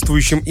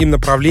сопутствующим им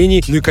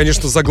направлений. Ну и,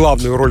 конечно,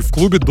 заглавную роль в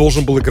клубе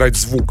должен был играть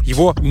звук,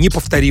 его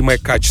неповторимое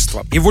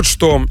качество. И вот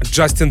что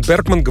Джастин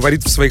Беркман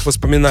говорит в своих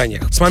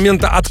воспоминаниях. С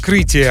момента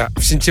открытия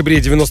в сентябре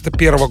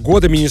 1991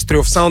 года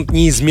Ministry of Sound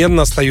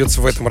неизменно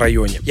остается в этом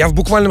районе. Я в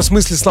буквальном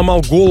смысле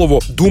сломал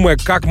голову, думая,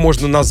 как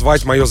можно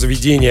назвать мое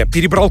заведение.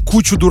 Перебрал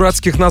кучу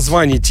дурацких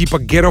названий, типа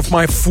Get Off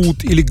My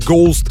Food или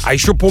Ghost, а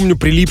еще помню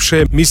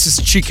прилипшее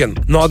Mrs.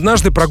 Chicken. Но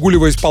однажды,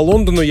 прогуливаясь по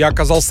Лондону, я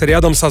оказался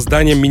рядом со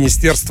зданием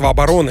Министерства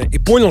обороны и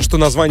понял, что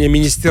название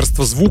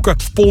Министерства звука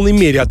в полной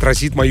мере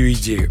отразит мою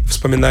идею,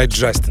 вспоминает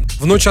Джастин.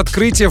 В ночь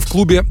открытия в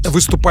клубе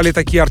выступали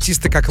такие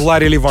артисты, как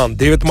Ларри Леван,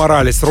 Дэвид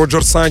Моралес,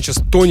 Роджер Санчес,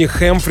 Тони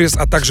Хэмфрис,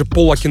 а также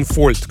Пол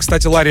Акинфольд.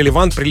 Кстати, Ларри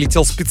Леван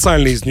прилетел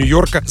специально из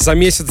Нью-Йорка за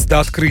месяц до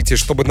открытия,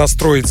 чтобы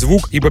настроить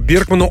звук, ибо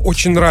Беркману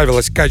очень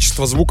нравилось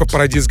качество звука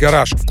Paradise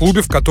Garage, в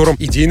клубе, в котором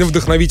идейным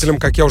вдохновителем,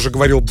 как я уже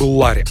говорил, был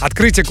Ларри.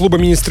 Открытие клуба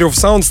Ministry of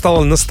Sound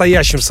стало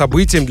настоящим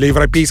событием для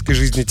европейской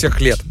жизни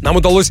тех лет. Нам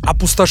удалось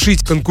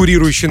опустошить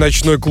конкурирующий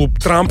ночной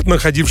клуб Трамп,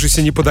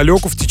 находившийся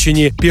неподалеку, в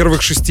течение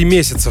первых 6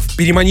 месяцев,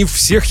 переманив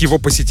всех его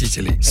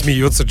посетителей.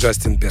 Смеется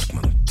Джастин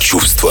Беркман.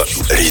 Чувство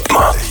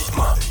ритма.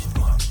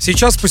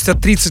 Сейчас, спустя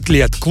 30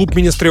 лет, клуб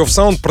Ministry of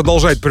Sound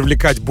продолжает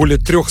привлекать более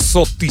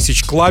 300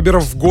 тысяч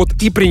клаберов в год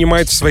и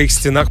принимает в своих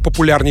стенах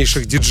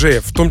популярнейших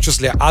диджеев, в том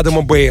числе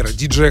Адама Бейера,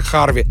 диджея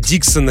Харви,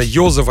 Диксона,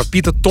 Йозефа,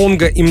 Пита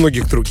Тонга и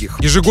многих других.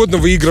 Ежегодно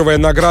выигрывая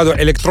награду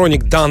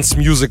Electronic Dance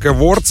Music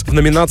Awards в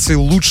номинации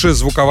 «Лучшая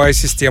звуковая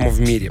система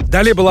в мире».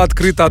 Далее была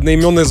открыта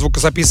одноименная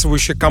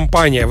звукозаписывающая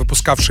компания,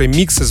 выпускавшая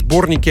миксы,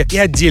 сборники и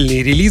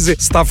отдельные релизы,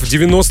 став в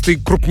 90-е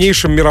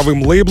крупнейшим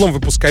мировым лейблом,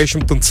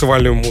 выпускающим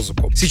танцевальную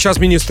музыку. Сейчас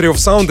Ministry of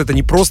Sound — это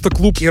не просто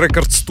клуб и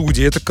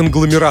рекорд-студия, это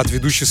конгломерат,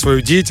 ведущий свою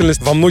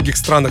деятельность во многих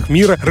странах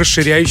мира,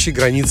 расширяющий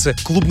границы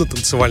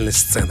клубно-танцевальной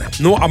сцены.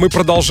 Ну, а мы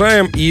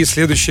продолжаем, и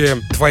следующее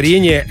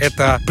творение —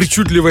 это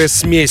причудливая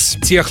смесь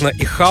техно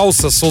и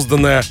хаоса,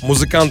 созданная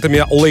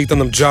музыкантами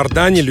Лейтоном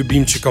Джордани,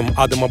 любимчиком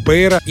Адама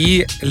Бейера,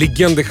 и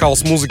легендой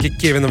хаос-музыки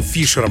Кевином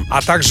Фишером,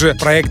 а также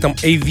проектом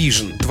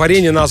A-Vision.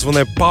 Творение,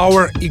 названное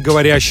Power и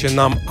говорящее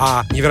нам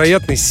о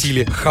невероятной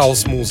силе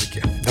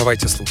хаос-музыки.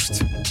 Давайте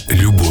слушать.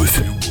 Любовь,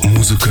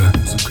 музыка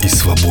и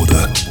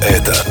свобода —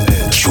 это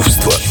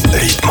чувство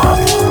ритма.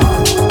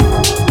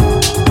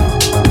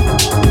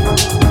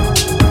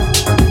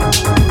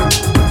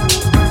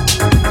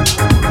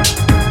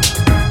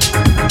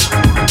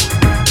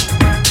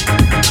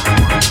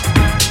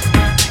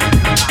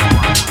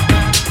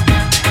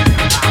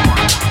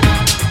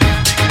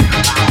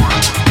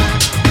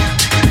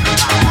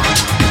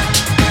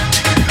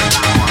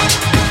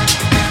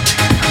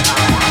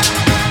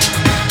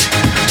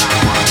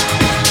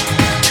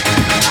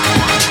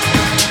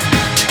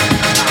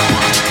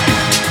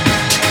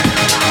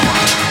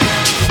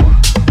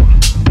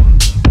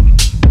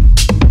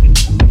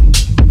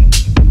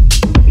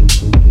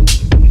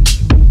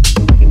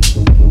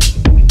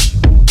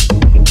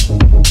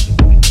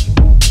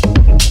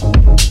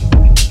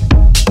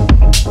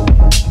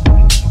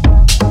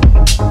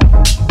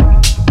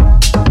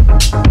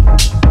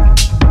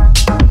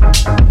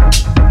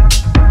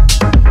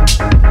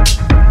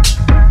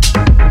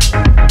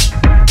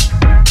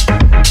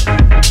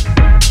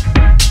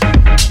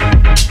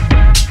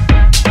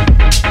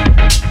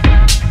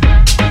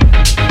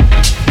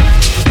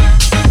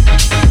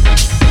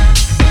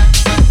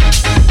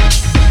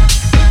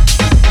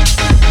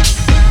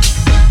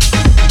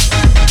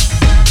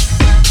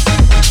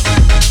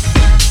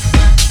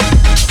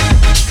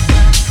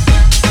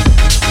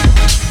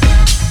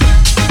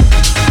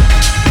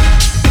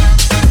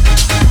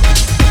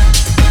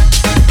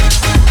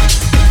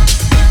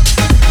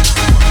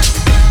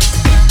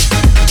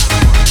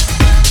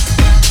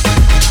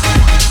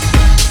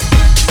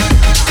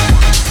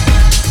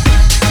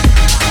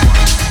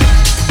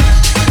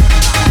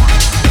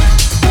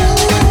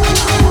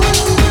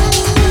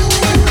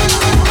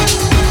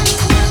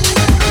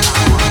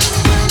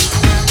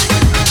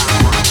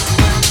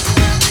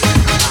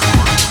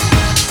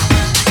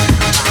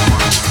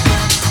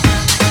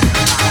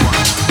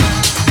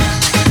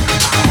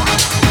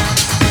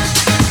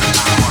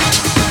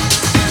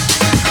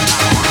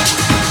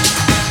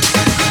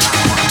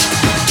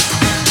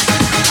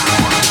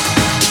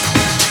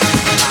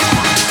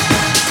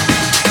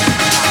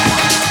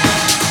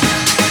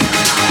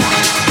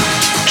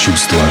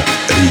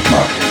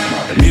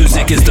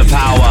 Music is the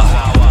power.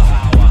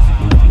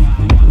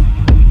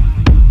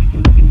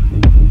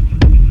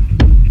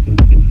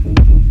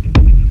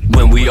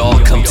 When we all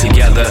come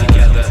together,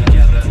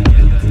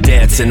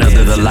 dancing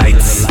under the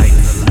lights.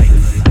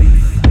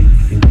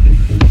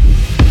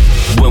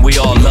 When we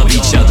all love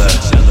each other,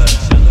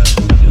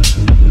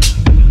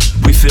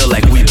 we feel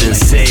like we've been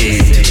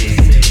saved.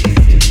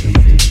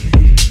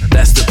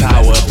 That's the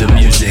power of the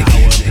music.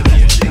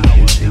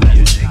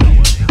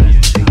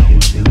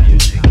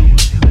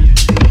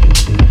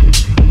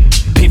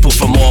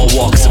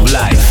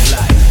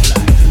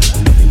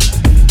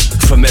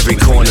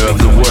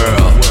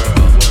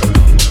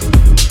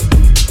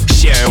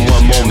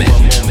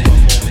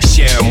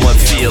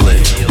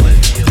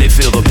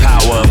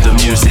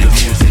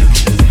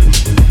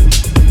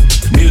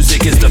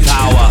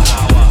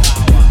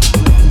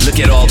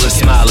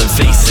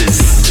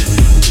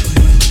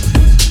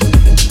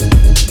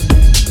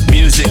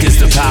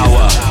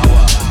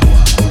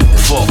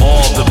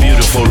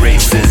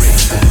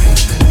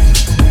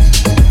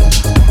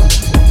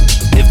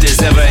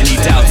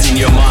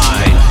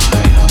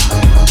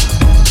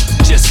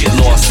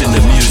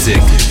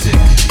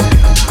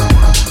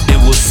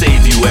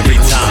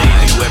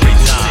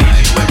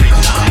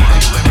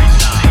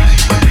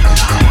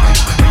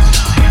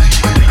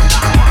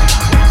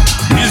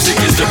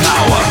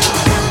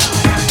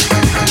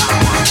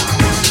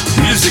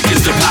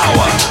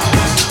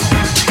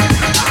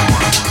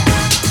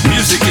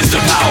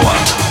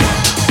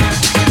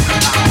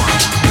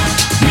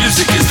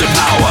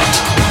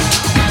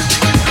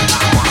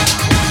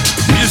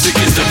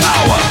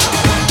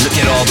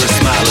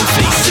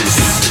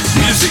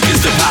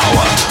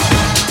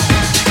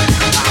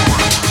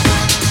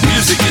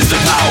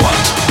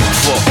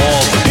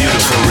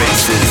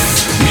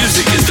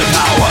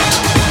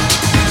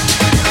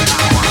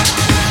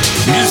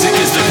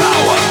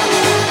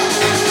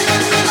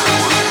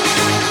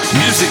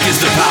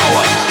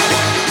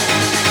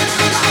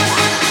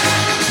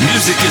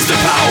 Music is the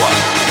power.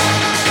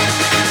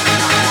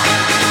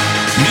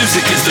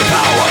 Music is the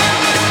power.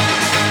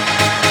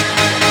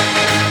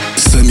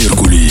 Самир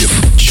Кулиев.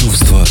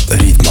 Чувство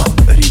ритма.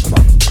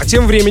 А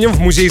тем временем в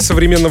Музее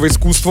современного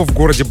искусства в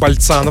городе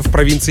Больцано в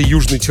провинции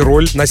Южный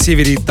Тироль на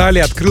севере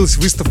Италии открылась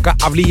выставка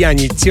о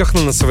влиянии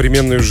техно на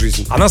современную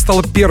жизнь. Она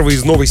стала первой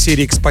из новой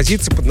серии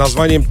экспозиций под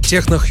названием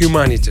Techno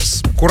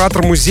Humanities.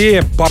 Куратор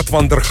музея Барт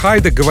Ван дер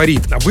Хайде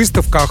говорит,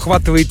 выставка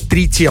охватывает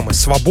 3 темы: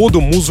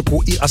 свободу,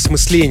 музыку и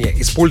осмысление,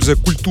 используя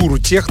культуру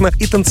техно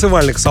и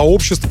танцевальных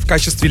сообществ в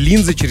качестве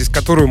линзы, через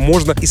которую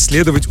можно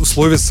исследовать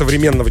условия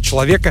современного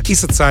человека и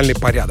социальный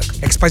порядок.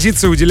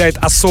 Экспозиция уделяет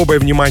особое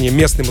внимание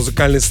местной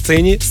музыкальной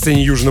сцене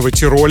Южного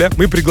Тироля.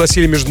 Мы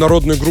пригласили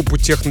международную группу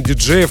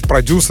техно-диджеев,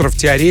 продюсеров,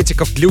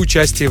 теоретиков для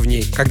участия в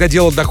ней. Когда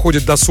дело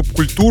доходит до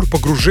субкультур,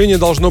 погружение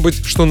должно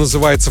быть, что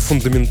называется,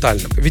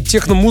 фундаментальным. Ведь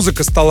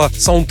техно-музыка стала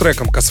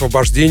саундтреком к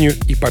освобождению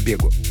и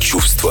побегу.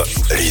 Чувство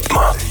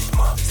ритма.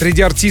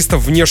 Среди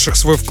артистов, внесших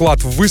свой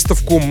вклад в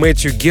выставку,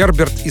 Мэтью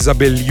Герберт,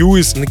 Изабель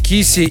Льюис,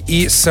 Нкиси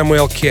и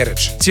Сэмюэл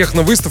Керридж.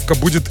 Техно-выставка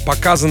будет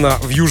показана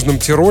в Южном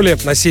Тироле,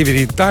 на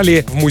севере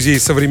Италии, в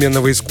Музее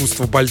современного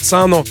искусства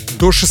Больцано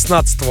до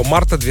 16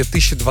 марта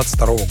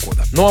 2022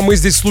 года. Ну а мы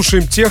здесь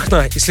слушаем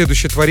техно, и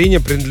следующее творение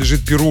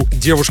принадлежит перу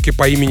девушки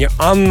по имени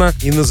Анна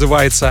и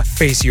называется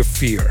Face Your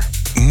Fear.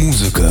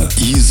 Музыка,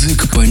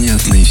 язык,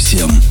 понятный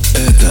всем.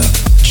 Это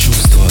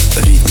чувство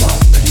ритма.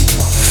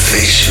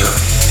 Face your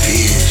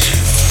fears,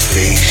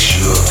 face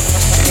your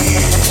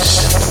fears.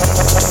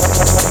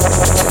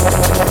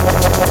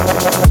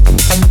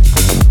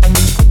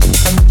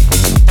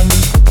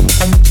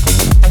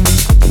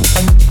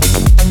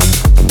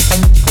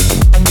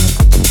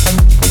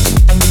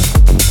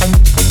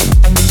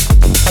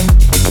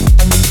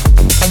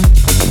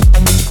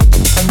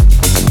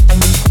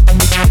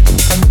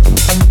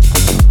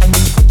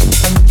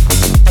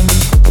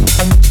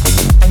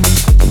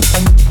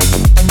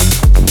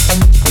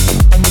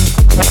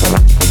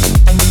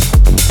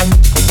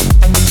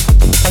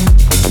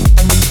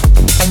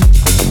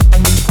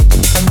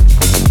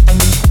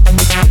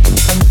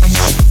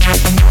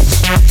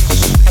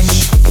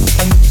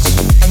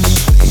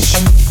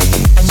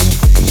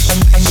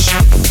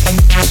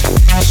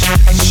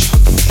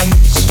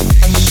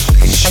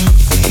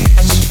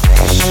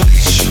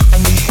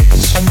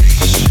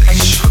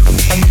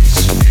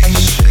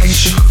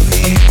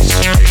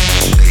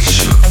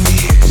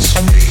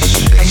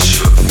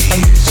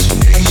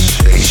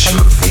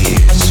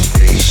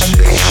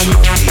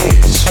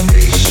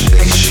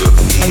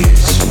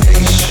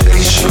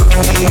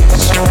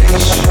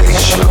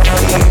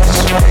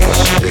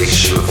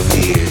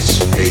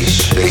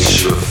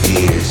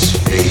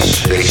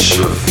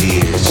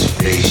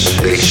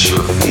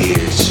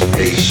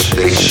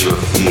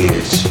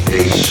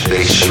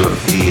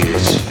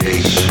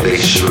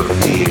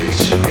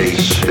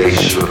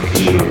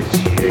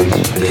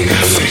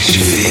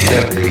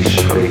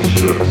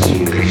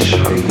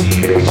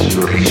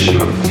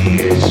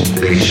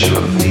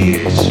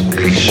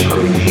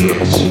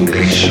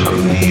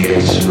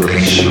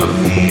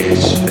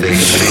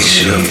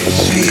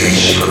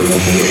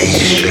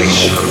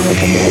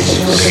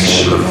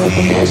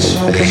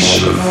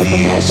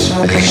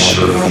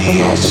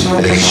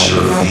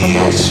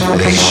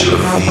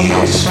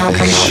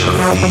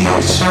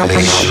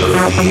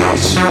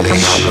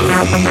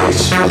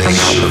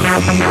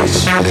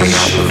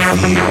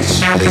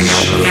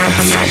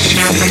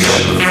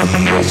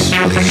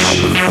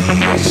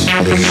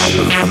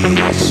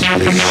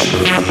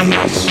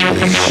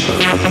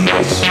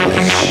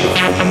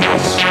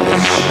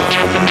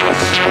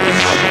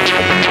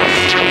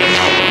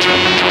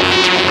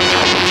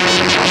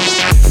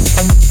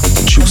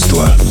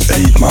 Чувство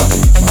ритма.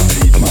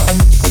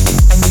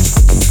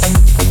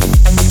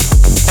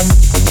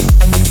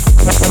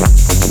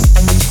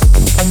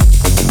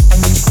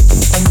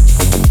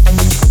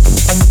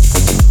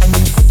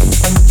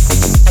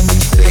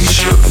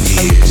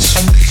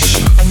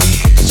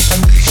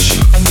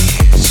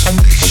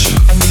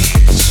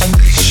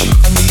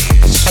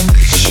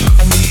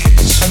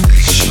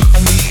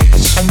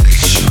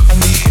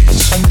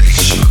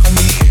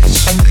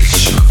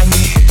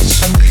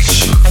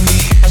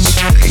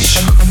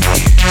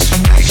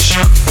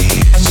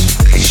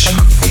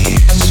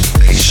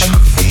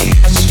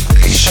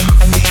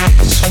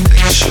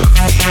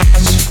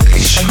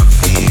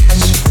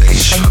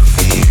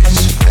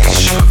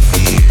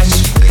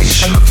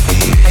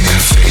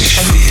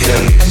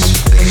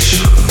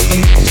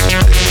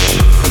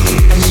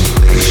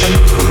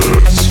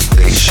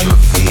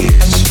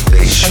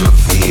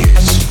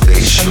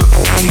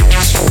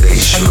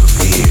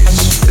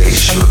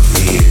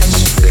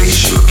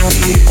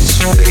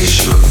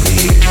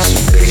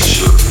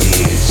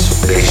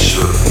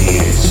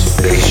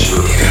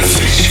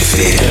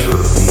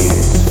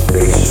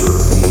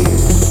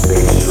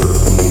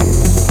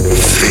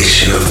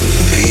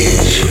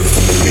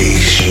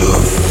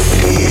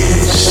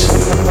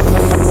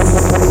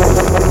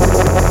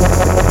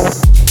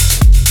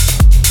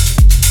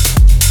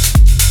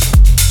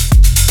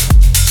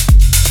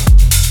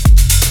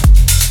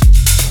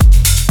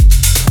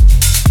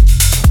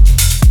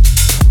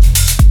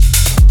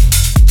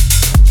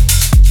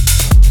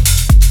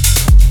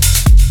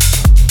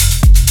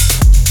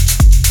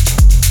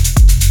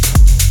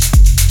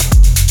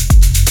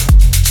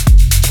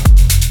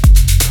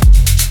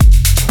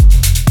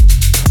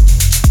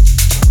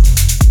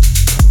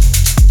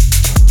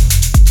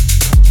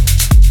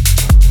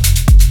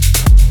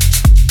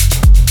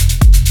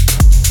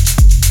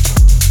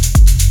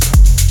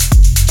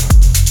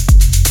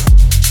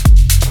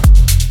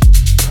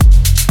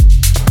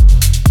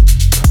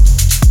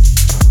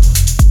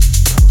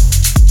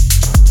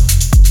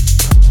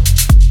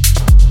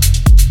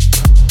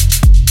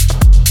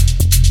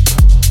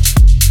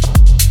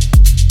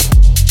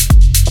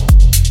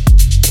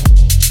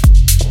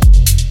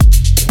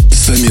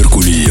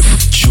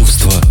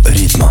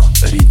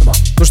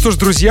 что ж,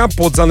 друзья,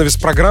 под занавес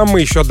программы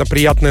еще одна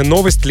приятная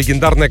новость.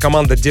 Легендарная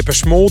команда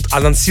Depeche Mode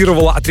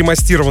анонсировала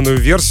отремастированную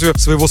версию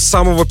своего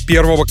самого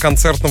первого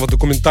концертного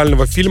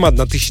документального фильма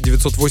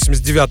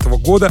 1989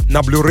 года на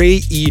Blu-ray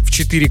и в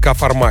 4К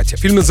формате.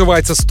 Фильм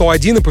называется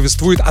 «101» и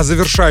повествует о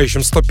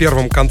завершающем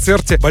 101-м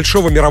концерте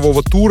большого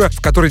мирового тура,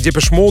 в который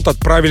Depeche Mode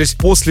отправились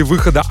после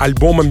выхода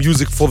альбома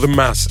Music for the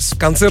Masses.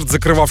 Концерт,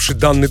 закрывавший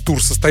данный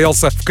тур,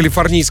 состоялся в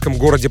калифорнийском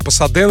городе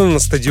Пасадена на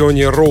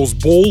стадионе Rose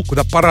Bowl,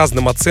 куда по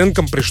разным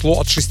оценкам пришло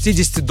от 60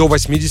 до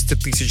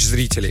 80 тысяч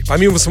зрителей.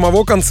 Помимо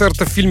самого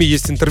концерта, в фильме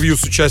есть интервью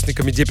с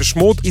участниками Depeche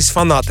Mode и с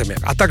фанатами,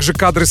 а также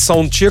кадры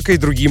саундчека и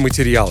другие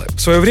материалы. В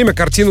свое время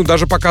картину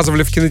даже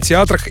показывали в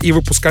кинотеатрах и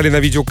выпускали на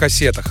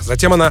видеокассетах.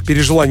 Затем она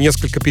пережила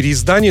несколько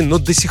переизданий, но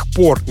до сих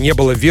пор не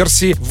было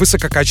версии в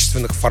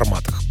высококачественных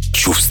форматах.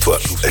 Чувство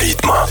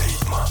ритма.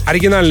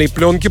 Оригинальные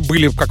пленки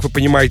были, как вы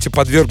понимаете,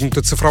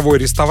 подвергнуты цифровой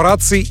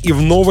реставрации, и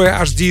в новое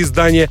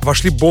HD-издание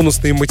вошли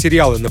бонусные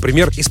материалы,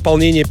 например,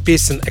 исполнение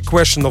песен A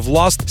Question of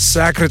Lust,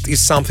 Sacred is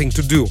Something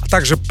to Do, а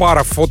также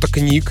пара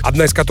фотокниг,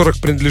 одна из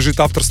которых принадлежит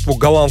авторству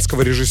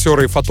голландского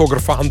режиссера и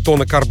фотографа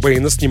Антона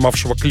Карбейна,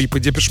 снимавшего клипы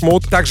Depeche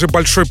Mode, также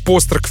большой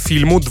постер к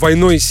фильму,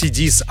 двойной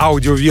CD с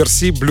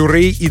аудиоверсией,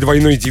 Blu-ray и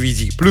двойной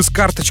DVD, плюс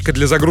карточка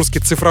для загрузки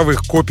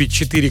цифровых копий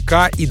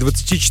 4К и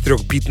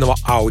 24-битного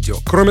аудио.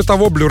 Кроме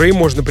того, Blu-ray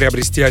можно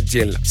приобрести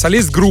отдельно.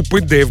 Солист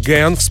группы Дэйв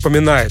Гэн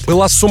вспоминает: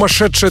 «Была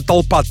сумасшедшая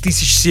толпа,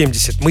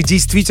 1070. Мы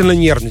действительно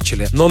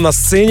нервничали, но на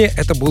сцене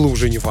это было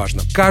уже не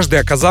важно. Каждый,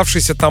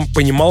 оказавшийся там,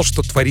 понимал,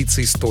 что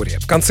творится история.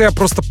 В конце я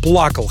просто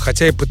плакал,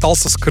 хотя и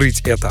пытался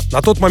скрыть это.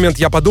 На тот момент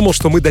я подумал,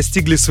 что мы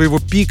достигли своего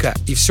пика,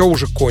 и все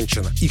уже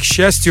кончено. И, к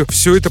счастью,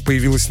 все это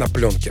появилось на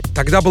пленке.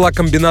 Тогда была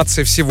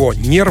комбинация всего: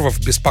 нервов,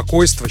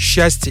 беспокойства,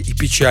 счастья и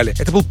печали.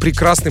 Это был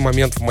прекрасный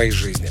момент в моей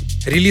жизни».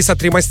 Релиз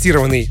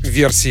отремастированной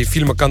версии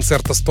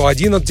фильма-концерта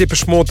 101 от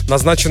Depeche Mode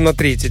назначен на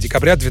 3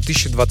 декабря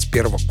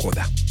 2021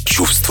 года.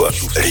 Чувство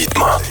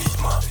ритма.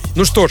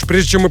 Ну что ж,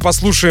 прежде чем мы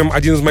послушаем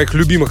один из моих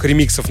любимых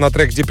ремиксов на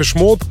трек Depeche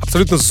Mode,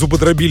 абсолютно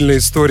зубодробильная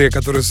история,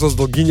 которую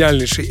создал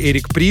гениальнейший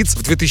Эрик Притц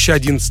в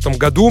 2011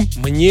 году,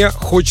 мне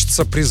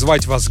хочется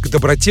призвать вас к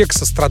доброте, к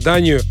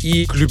состраданию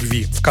и к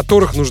любви, в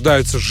которых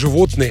нуждаются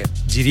животные,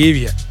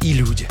 деревья и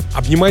люди.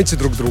 Обнимайте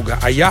друг друга,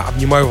 а я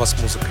обнимаю вас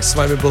музыкой. С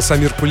вами был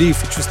Самир Кулиев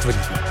и «Чувство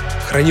ритма».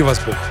 Храни вас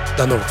Бог.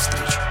 До новых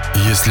встреч.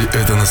 Если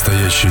это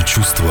настоящее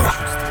чувство,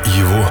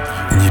 его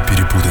не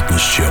перепутать ни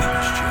с чем.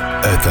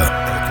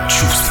 Это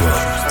чувство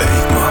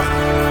ритма.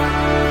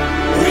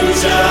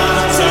 Reach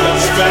out,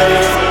 touch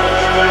faith.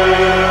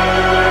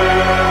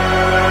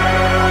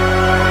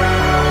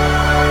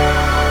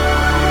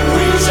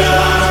 Reach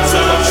out,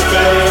 touch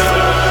faith.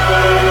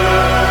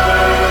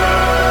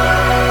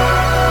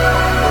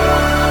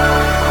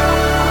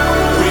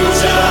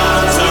 Reach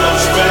out,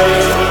 touch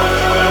faith.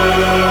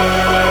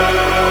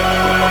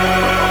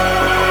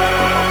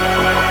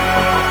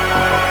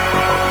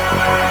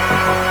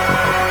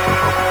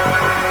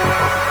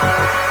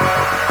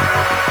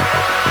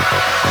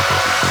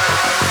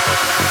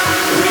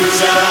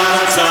 Reach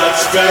out,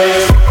 touch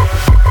faith.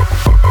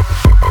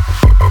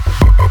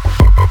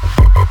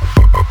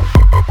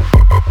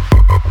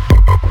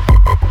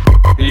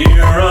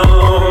 Your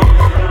own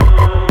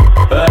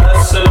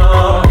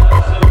personal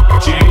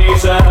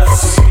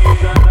Jesus.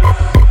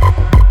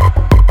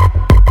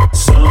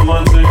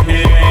 Someone to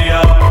hear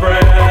your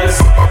prayers.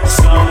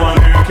 Someone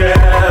who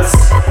cares.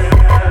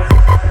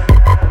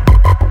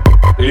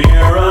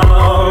 Your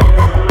own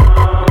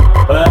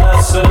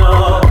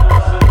personal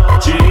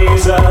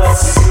Jesus.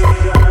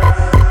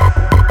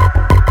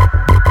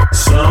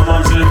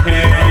 Someone to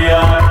hear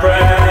your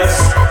prayers.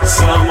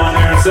 Someone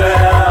who's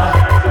there.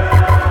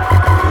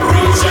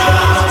 Reach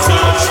out,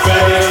 touch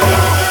faith.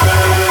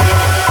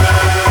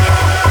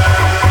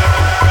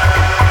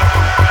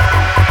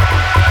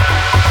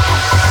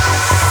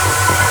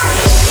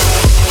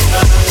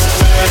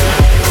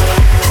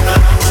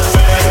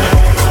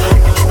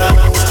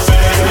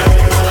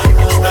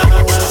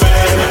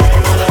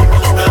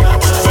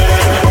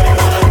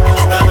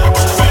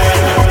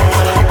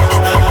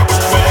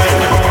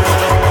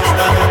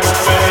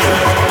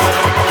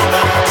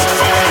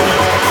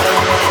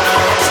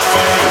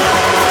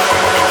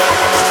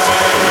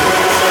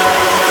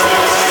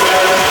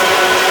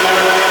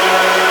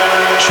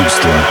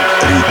 Чувство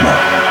ритма.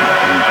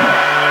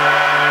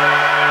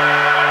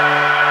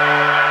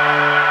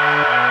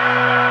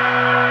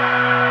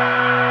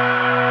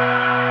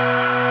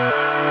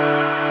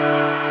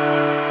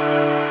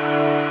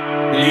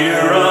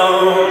 Your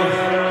own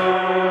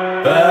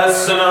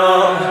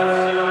personal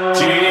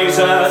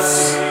Jesus.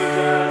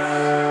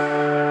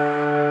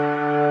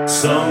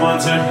 Someone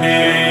to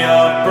hear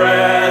your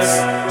prayers.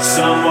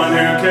 Someone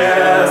who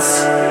cares.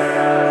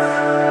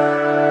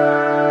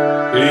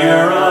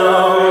 Your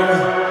own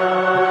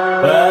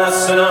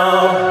personal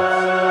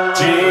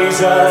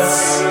Jesus.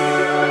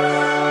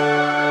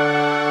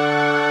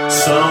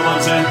 Someone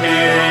to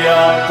hear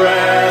your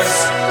prayers.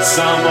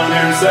 Someone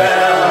who's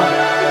there.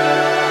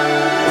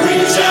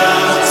 Reach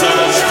out,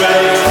 touch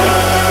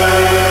faith.